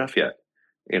not good enough yet.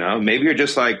 Maybe you're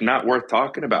just like not worth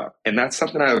talking about. And that's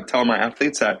something I would tell my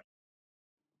athletes that,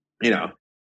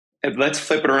 let's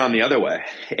flip it around the other way.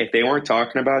 If they weren't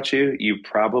talking about you, you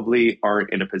probably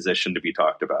aren't in a position to be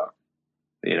talked about,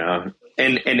 and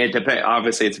it depends.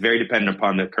 Obviously it's very dependent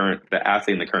upon the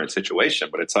athlete in the current situation,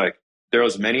 but it's like, there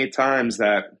was many times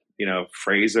that,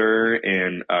 Fraser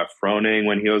and Froning,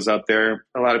 when he was up there,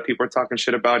 a lot of people are talking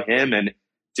shit about him. And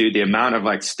dude, the amount of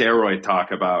like steroid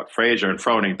talk about Fraser and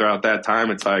Froning throughout that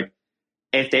time, it's like,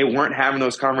 if they weren't having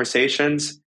those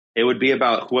conversations, it would be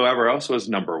about whoever else was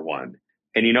number one.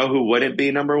 And who wouldn't be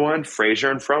number one?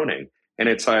 Fraser and Froning. And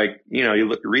it's like,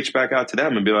 you reach back out to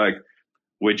them and be like,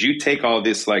 would you take all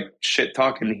this like shit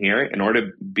talk in here in order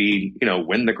to be,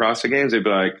 win the CrossFit Games? They'd be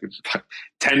like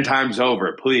 10 times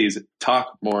over, please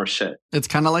talk more shit. It's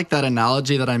kind of like that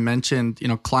analogy that I mentioned,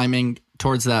 climbing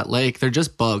towards that lake. They're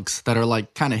just bugs that are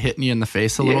like kind of hitting you in the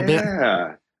face a little bit.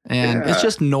 And it's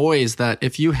just noise that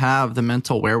if you have the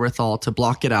mental wherewithal to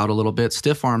block it out a little bit,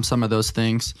 stiff arm some of those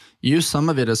things, use some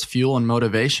of it as fuel and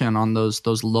motivation on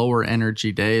those lower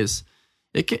energy days,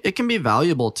 it can be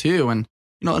valuable too. And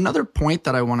another point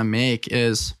that I want to make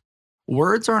is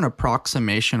words are an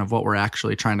approximation of what we're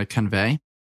actually trying to convey,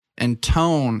 and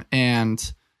tone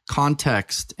and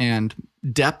context and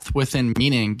depth within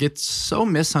meaning gets so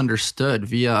misunderstood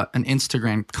via an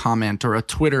Instagram comment or a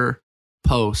Twitter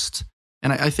post.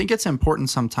 And I think it's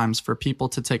important sometimes for people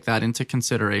to take that into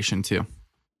consideration too.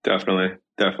 Definitely.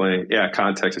 Yeah,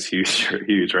 context is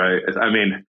huge, right? I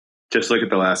mean, just look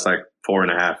at the last like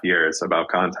 4.5 years about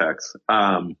context.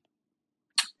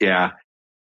 Yeah,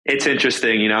 it's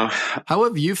interesting, How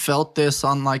have you felt this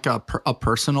on like a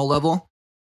personal level?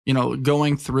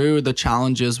 Going through the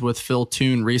challenges with Phil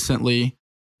Toon recently,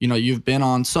 you've been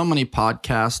on so many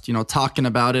podcasts, talking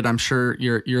about it. I'm sure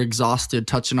you're exhausted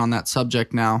touching on that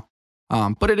subject now.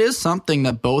 But it is something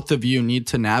that both of you need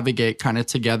to navigate kind of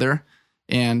together.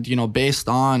 And, based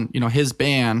on, his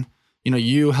ban,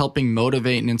 you helping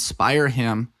motivate and inspire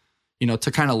him,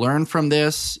 to kind of learn from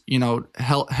this,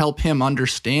 help him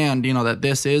understand, that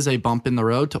this is a bump in the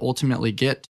road to ultimately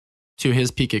get to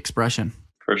his peak expression.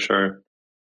 For sure.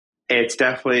 It's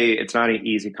not an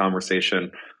easy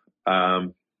conversation.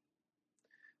 And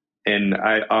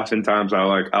I'll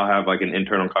have like an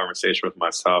internal conversation with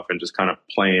myself and just kind of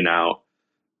playing out,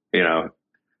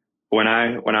 when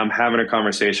I'm having a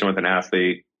conversation with an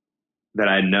athlete that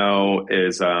I know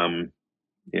is, a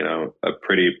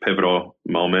pretty pivotal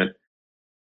moment,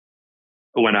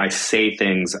 when I say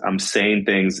things, I'm saying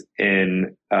things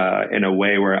in a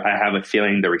way where I have a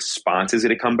feeling the response is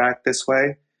going to come back this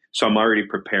way. So I'm already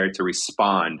prepared to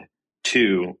respond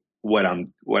to what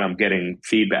I'm getting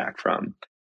feedback from.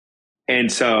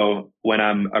 And so when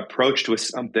I'm approached with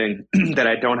something that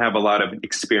I don't have a lot of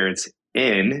experience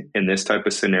in this type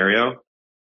of scenario,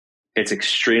 it's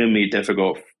extremely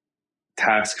difficult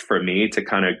task for me to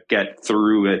kind of get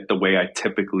through it the way I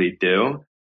typically do.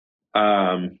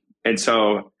 And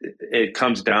so it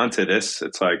comes down to this.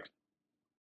 It's like,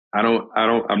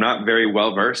 I'm not very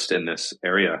well versed in this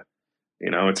area.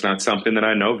 It's not something that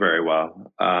I know very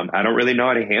well. I don't really know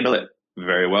how to handle it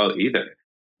very well either.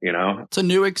 It's a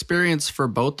new experience for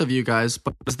both of you guys,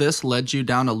 but has this led you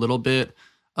down a little bit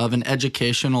of an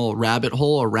educational rabbit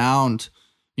hole around,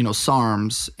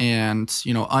 SARMs and,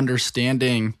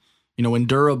 understanding,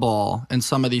 Endurobol and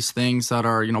some of these things that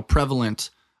are,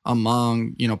 prevalent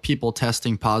among, people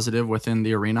testing positive within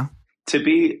the arena? To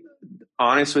be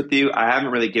honest with you, I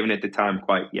haven't really given it the time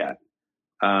quite yet.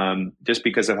 Just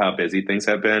because of how busy things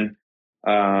have been.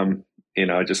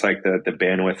 Just like the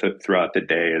bandwidth throughout the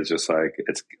day is just like,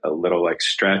 it's a little like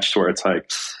stretched where it's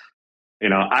like,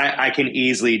 I can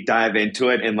easily dive into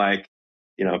it and like,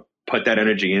 put that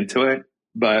energy into it.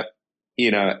 But,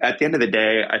 at the end of the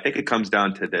day, I think it comes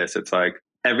down to this. It's like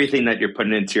everything that you're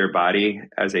putting into your body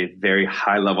as a very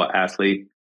high level athlete,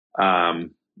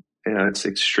 it's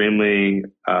extremely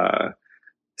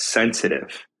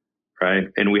sensitive. Right.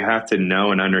 And we have to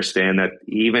know and understand that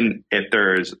even if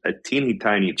there's a teeny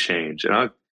tiny change, and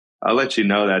I'll let you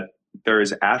know that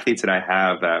there's athletes that I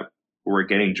have that were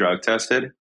getting drug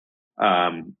tested,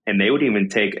 and they would even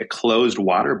take a closed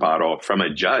water bottle from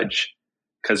a judge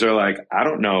because they're like, I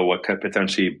don't know what could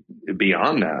potentially be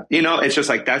on that. It's just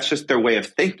like, that's just their way of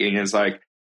thinking, is like,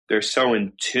 they're so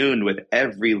in tune with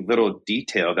every little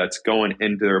detail that's going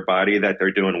into their body, that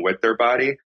they're doing with their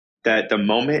body, that the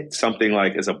moment something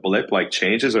like is a blip, like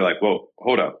changes, they're like, whoa,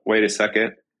 hold up, wait a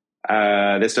second.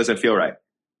 This doesn't feel right.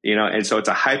 And so it's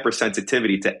a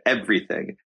hypersensitivity to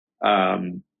everything.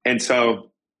 And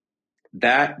so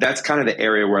that's kind of the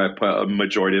area where I put a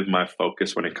majority of my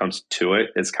focus when it comes to it,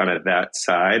 is kind of that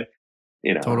side,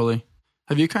 Totally.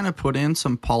 Have you kind of put in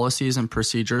some policies and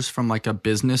procedures from like a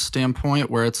business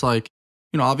standpoint where it's like,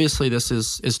 obviously this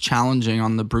is challenging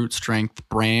on the Brute Strength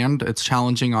brand. It's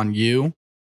challenging on you.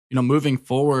 Moving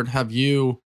forward, have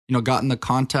you, gotten the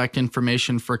contact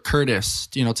information for Curtis,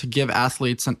 to give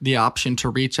athletes the option to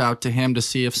reach out to him to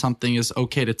see if something is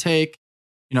okay to take?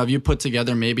 Have you put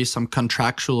together maybe some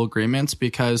contractual agreements?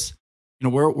 Because,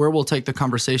 where we'll take the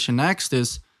conversation next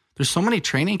is there's so many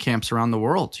training camps around the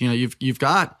world. You've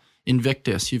got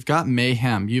Invictus, you've got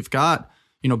Mayhem, you've got,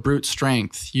 Brute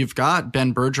Strength, you've got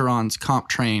Ben Bergeron's Comp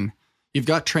Train, you've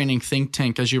got Training Think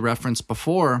Tank, as you referenced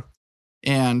before.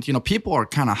 And, people are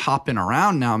kind of hopping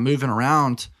around now, moving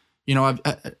around. Do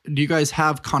you guys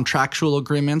have contractual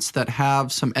agreements that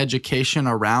have some education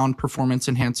around performance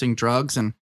enhancing drugs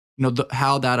and,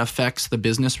 how that affects the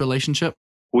business relationship?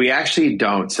 We actually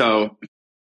don't. So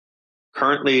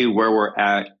currently where we're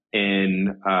at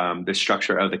in the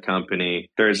structure of the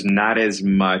company, there's not as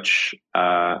much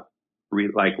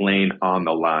like laying on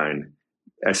the line.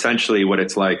 Essentially what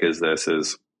it's like is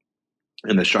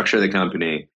in the structure of the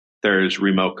company, there's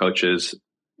remote coaches,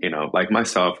 like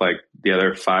myself, like the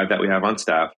other 5 that we have on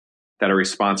staff, that are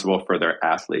responsible for their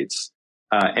athletes.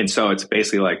 And so it's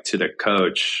basically like, to the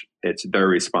coach, it's their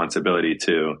responsibility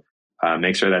to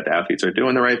make sure that the athletes are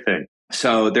doing the right thing.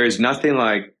 So there's nothing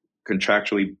like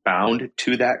contractually bound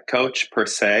to that coach per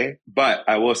se. But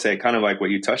I will say, kind of like what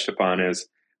you touched upon, is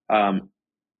all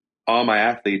my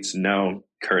athletes know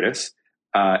Curtis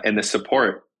and the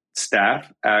support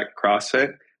staff at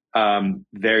CrossFit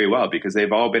very well, because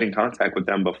they've all been in contact with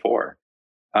them before.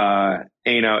 And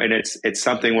it's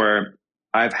something where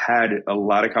I've had a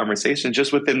lot of conversations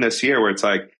just within this year where it's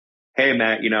like, hey,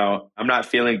 Matt, I'm not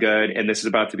feeling good and this is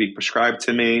about to be prescribed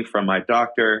to me from my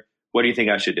doctor. What do you think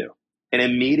I should do? And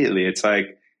immediately it's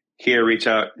like, here, reach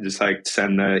out, just like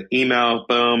send the email,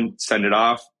 boom, send it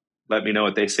off. Let me know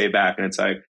what they say back. And it's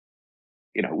like,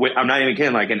 I'm not even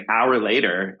kidding, like an hour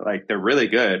later, like they're really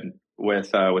good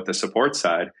with the support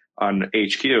side on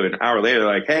HQ. An hour later,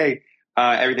 like, hey,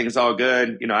 everything's all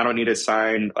good. I don't need to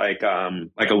sign like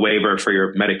a waiver for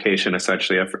your medication.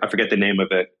 Essentially, I forget the name of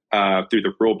it through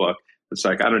the rule book. It's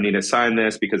like, I don't need to sign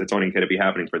this because it's only going to be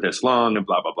happening for this long, and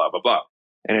blah blah blah blah blah.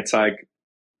 And it's like,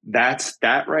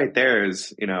 that right there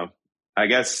is, I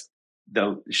guess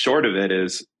the short of it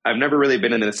is, I've never really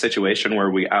been in a situation where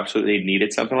we absolutely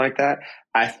needed something like that.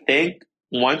 I think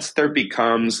once there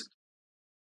becomes,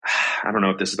 I don't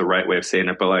know if this is the right way of saying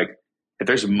it, but like, if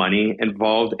there's money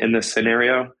involved in this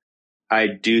scenario, I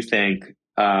do think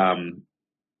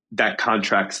that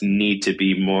contracts need to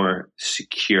be more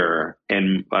secure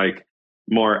and like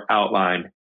more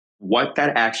outlined. What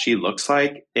that actually looks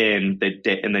like in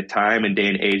the time and day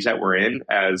and age that we're in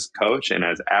as coach and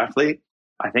as athlete,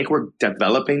 I think we're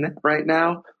developing that right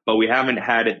now, but we haven't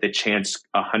had it the chance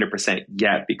 100%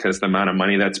 yet because the amount of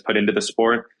money that's put into the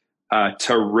sport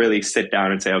to really sit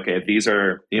down and say, okay, these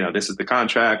are, this is the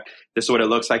contract. This is what it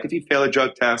looks like. If you fail a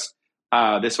drug test,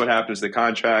 this is what happens to the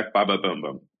contract, blah, blah, boom,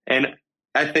 boom. And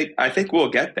I think we'll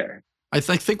get there. I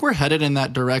think we're headed in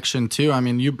that direction too. I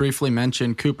mean, you briefly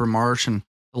mentioned Cooper Marsh and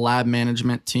the lab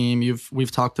management team.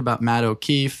 We've talked about Matt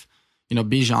O'Keefe.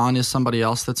 Bijan is somebody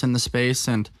else that's in the space.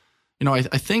 And, I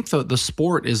think the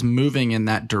sport is moving in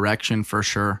that direction for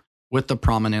sure with the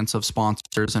prominence of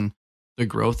sponsors and the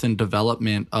growth and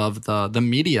development of the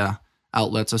media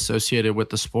outlets associated with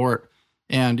the sport.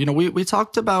 And, we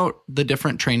talked about the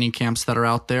different training camps that are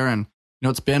out there. And,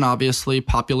 it's been obviously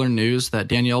popular news that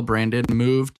Danielle Brandon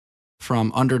moved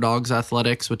from Underdogs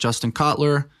Athletics with Justin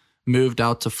Kotler, moved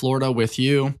out to Florida with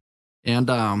you.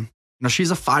 And, she's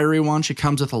a fiery one. She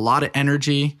comes with a lot of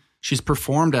energy. She's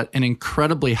performed at an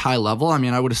incredibly high level. I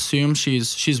mean, I would assume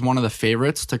she's one of the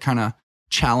favorites to kind of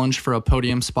challenge for a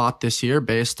podium spot this year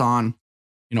based on,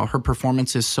 her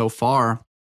performances so far.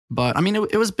 But I mean,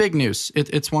 it was big news.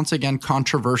 It's once again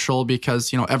controversial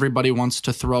because, everybody wants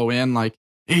to throw in like,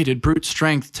 hey, did brute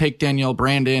strength take Danielle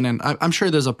Brandon? And I'm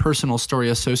sure there's a personal story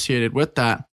associated with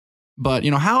that. But,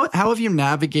 how have you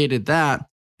navigated that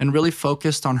and really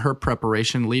focused on her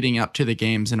preparation leading up to the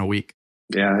games in a week?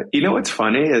 Yeah. What's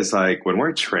funny is like when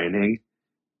we're training,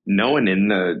 no one in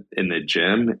the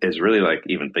gym is really like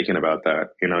even thinking about that.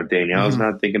 Danielle's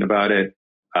not thinking about it.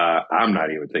 I'm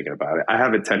not even thinking about it. I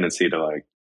have a tendency to like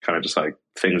kind of just like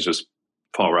things just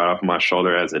fall right off my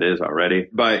shoulder as it is already.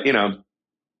 But,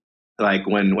 like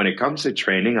when it comes to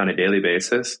training on a daily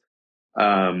basis,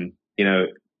 her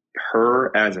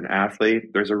as an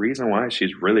athlete, there's a reason why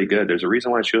she's really good. There's a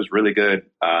reason why she was really good,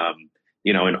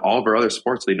 in all of her other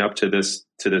sports leading up to this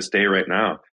day right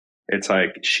now. It's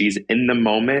like she's in the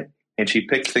moment and she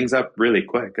picks things up really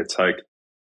quick. It's like,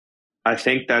 I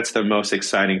think that's the most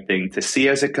exciting thing to see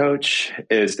as a coach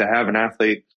is to have an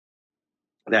athlete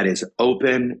that is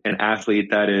open, an athlete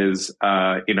that is,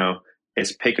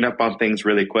 is picking up on things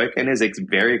really quick and is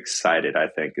very excited. I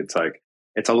think it's like,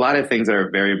 it's a lot of things that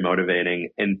are very motivating.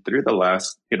 And through the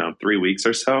last, 3 weeks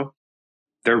or so,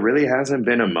 there really hasn't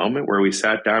been a moment where we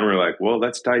sat down and we're like, well,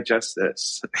 let's digest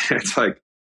this.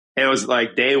 It was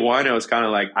like day one, it was kind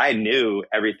of like, I knew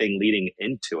everything leading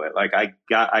into it. Like I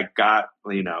got,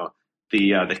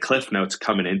 the cliff notes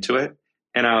coming into it.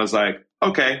 And I was like,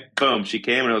 okay, boom. She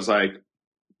came and it was like,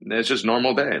 it's just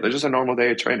normal day. There's just a normal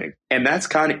day of training. And that's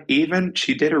kind of even,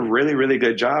 she did a really, really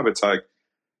good job. It's like,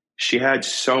 she had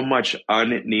so much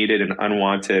unneeded and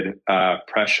unwanted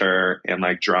pressure and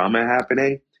like drama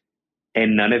happening.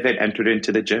 And none of it entered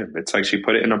into the gym. It's like she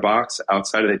put it in a box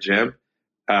outside of the gym.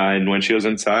 And when she was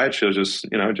inside, she was just,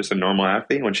 just a normal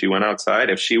athlete. When she went outside,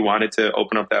 if she wanted to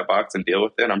open up that box and deal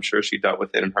with it, I'm sure she dealt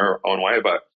with it in her own way.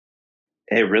 But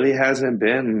it really hasn't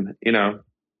been,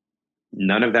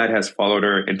 none of that has followed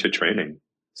her into training.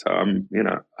 So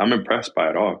I'm impressed by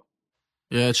it all.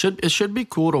 Yeah, it should be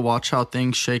cool to watch how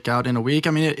things shake out in a week.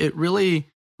 I mean, it really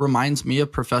reminds me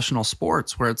of professional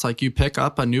sports where it's like you pick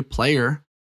up a new player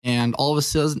and all of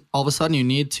a sudden you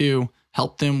need to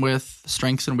help them with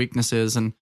strengths and weaknesses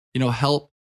and,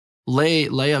 help lay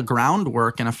a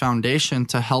groundwork and a foundation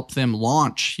to help them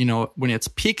launch, when it's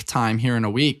peak time here in a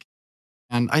week.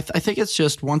 And I think it's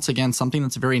just, once again, something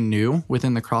that's very new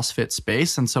within the CrossFit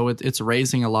space. And so it's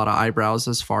raising a lot of eyebrows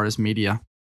as far as media.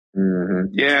 Mm-hmm.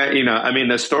 Yeah.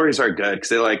 The stories are good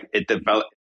because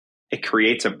it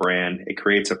creates a brand, it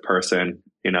creates a person,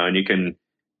 and you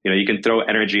can throw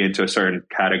energy into a certain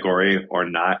category or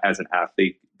not as an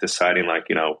athlete deciding like,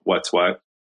 what's what.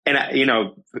 And,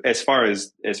 as far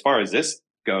as this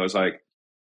goes, like,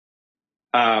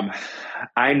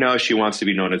 I know she wants to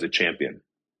be known as a champion.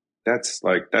 That's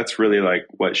really like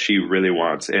what she really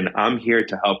wants. And I'm here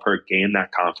to help her gain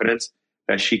that confidence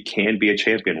that she can be a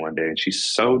champion one day. And she's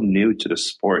so new to the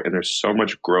sport and there's so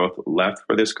much growth left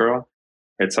for this girl.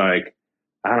 It's like,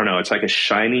 I don't know, it's like a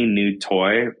shiny new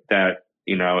toy that,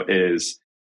 is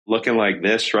looking like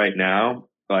this right now,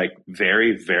 like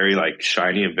very, very like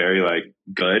shiny and very like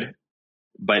good,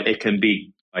 but it can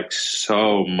be like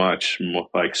so much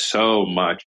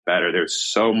better.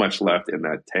 There's so much left in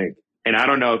that tank. And I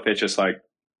don't know if it's just like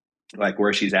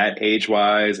where she's at age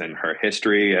wise and her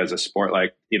history as a sport.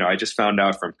 Like, I just found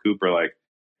out from Cooper, like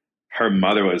her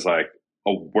mother was like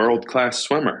a world-class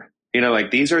swimmer.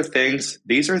 Like these are things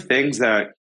that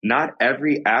not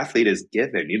every athlete is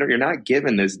given. You're not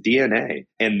given this DNA.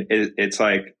 And it's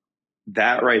like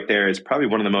that right there is probably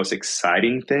one of the most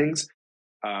exciting things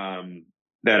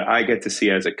that I get to see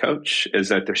as a coach, is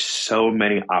that there's so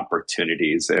many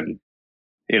opportunities. And,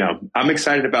 I'm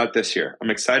excited about this year. I'm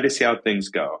excited to see how things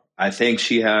go. I think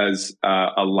she has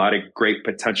a lot of great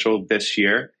potential this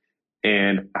year,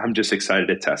 and I'm just excited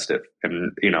to test it.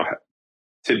 And,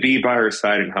 to be by her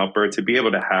side and help her, to be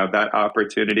able to have that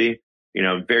opportunity,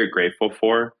 I'm very grateful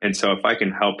for. And so if I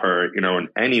can help her, in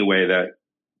any way that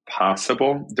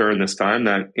possible during this time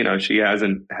that, she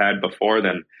hasn't had before,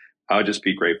 then I'll just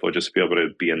be grateful just to be able to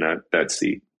be in that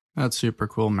seat. That's super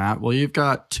cool, Matt. Well, you've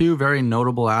got two very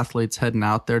notable athletes heading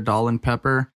out there, Dallin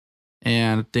Pepper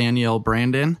and Danielle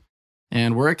Brandon.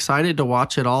 And we're excited to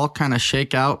watch it all kind of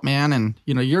shake out, man. And,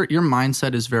 your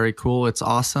mindset is very cool. It's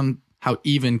awesome how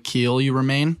even keel you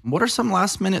remain. What are some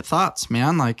last minute thoughts,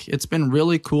 man? Like, it's been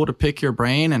really cool to pick your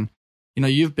brain, and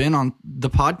you've been on the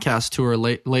podcast tour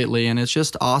lately, and it's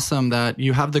just awesome that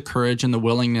you have the courage and the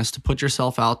willingness to put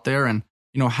yourself out there and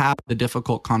have the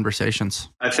difficult conversations.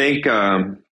 I think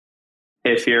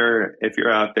if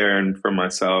you're out there, and for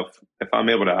myself, if I'm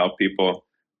able to help people,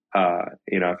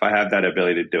 if I have that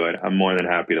ability to do it, I'm more than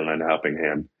happy to lend a helping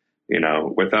hand.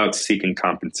 Without seeking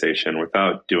compensation,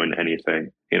 without doing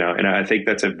anything, and I think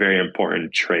that's a very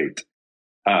important trait.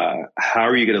 How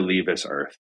are you going to leave this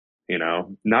earth?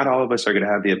 Not all of us are going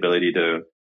to have the ability to,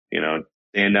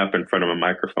 stand up in front of a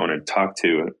microphone and talk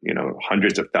to,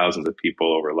 hundreds of thousands of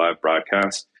people over live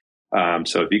broadcast.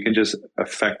 So if you can just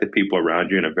affect the people around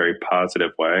you in a very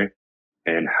positive way,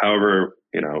 and however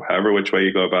which way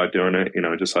you go about doing it,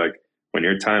 just like, when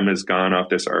your time is gone off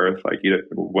this earth, like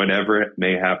whatever it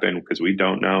may happen, because we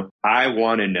don't know. I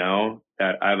want to know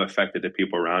that I've affected the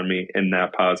people around me in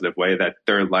that positive way, that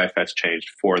their life has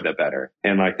changed for the better.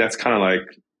 And like, that's kind of like,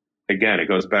 again, it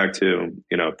goes back to,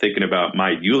 thinking about my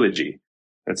eulogy.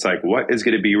 It's like, what is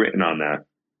going to be written on that?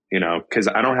 Because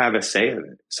I don't have a say in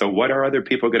it. So what are other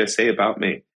people going to say about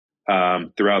me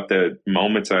throughout the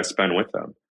moments that I spend with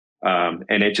them?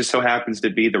 And it just so happens to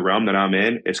be the realm that I'm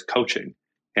in is coaching.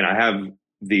 And I have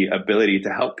the ability to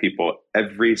help people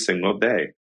every single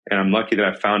day. And I'm lucky that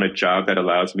I found a job that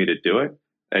allows me to do it.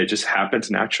 It just happens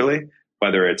naturally,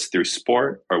 whether it's through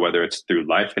sport or whether it's through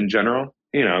life in general.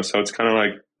 So it's kind of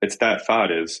like, it's that thought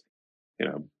is,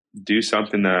 do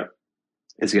something that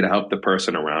is going to help the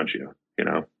person around you,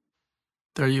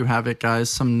 There you have it, guys.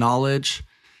 Some knowledge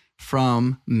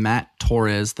from Matt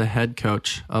Torres, the head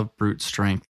coach of Brute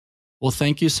Strength. Well,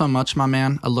 thank you so much, my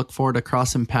man. I look forward to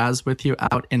crossing paths with you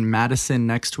out in Madison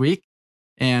next week.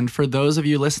 And for those of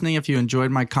you listening, if you enjoyed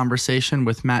my conversation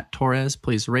with Matt Torres,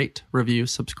 please rate, review,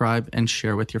 subscribe, and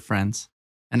share with your friends.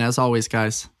 And as always,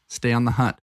 guys, stay on the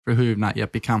hunt for who you've not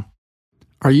yet become.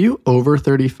 Are you over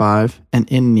 35 and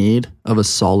in need of a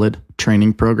solid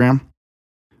training program?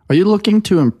 Are you looking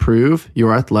to improve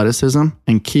your athleticism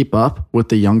and keep up with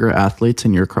the younger athletes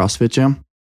in your CrossFit gym?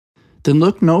 Then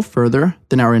look no further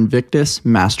than our Invictus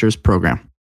Masters program.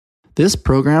 This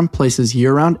program places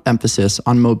year-round emphasis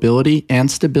on mobility and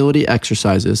stability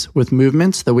exercises with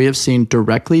movements that we have seen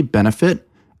directly benefit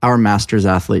our Masters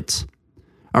athletes.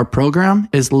 Our program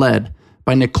is led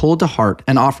by Nicole DeHart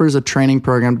and offers a training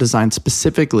program designed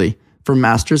specifically for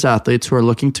Masters athletes who are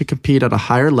looking to compete at a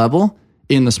higher level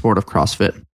in the sport of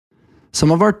CrossFit.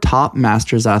 Some of our top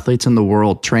Masters athletes in the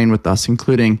world train with us,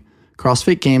 including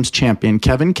CrossFit Games champion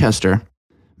Kevin Kester,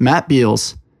 Matt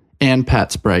Beals, and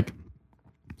Pat Sprague.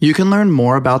 You can learn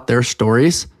more about their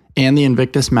stories and the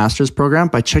Invictus Masters program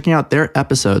by checking out their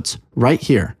episodes right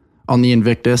here on the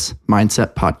Invictus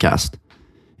Mindset Podcast.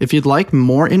 If you'd like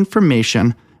more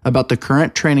information about the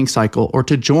current training cycle or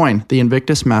to join the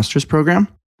Invictus Masters program,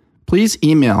 please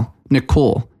email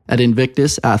Nicole at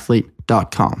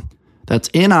invictusathlete.com. That's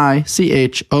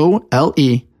NICHOLE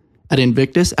at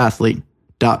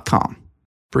invictusathlete.com.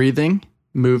 Breathing,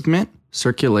 movement,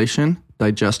 circulation,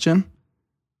 digestion.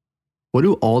 What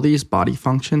do all these body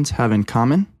functions have in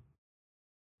common?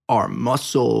 Our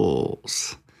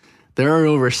muscles. There are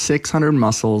over 600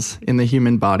 muscles in the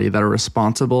human body that are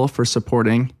responsible for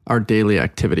supporting our daily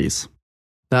activities.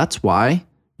 That's why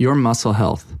your muscle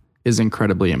health is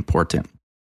incredibly important.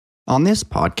 On this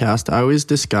podcast, I always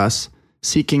discuss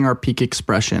seeking our peak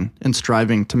expression and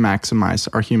striving to maximize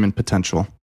our human potential.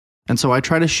 And so I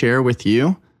try to share with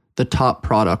you the top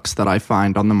products that I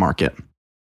find on the market.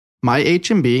 My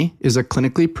H&B is a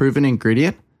clinically proven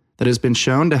ingredient that has been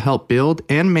shown to help build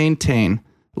and maintain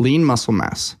lean muscle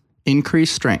mass,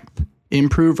 increase strength,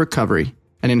 improve recovery,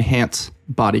 and enhance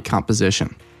body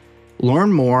composition.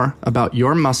 Learn more about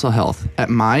your muscle health at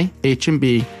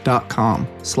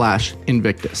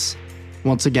myhmb.com/Invictus.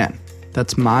 Once again,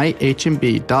 that's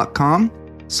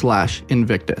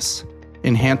myhmb.com/Invictus.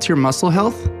 Enhance your muscle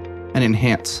health and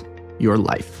enhance your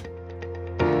life.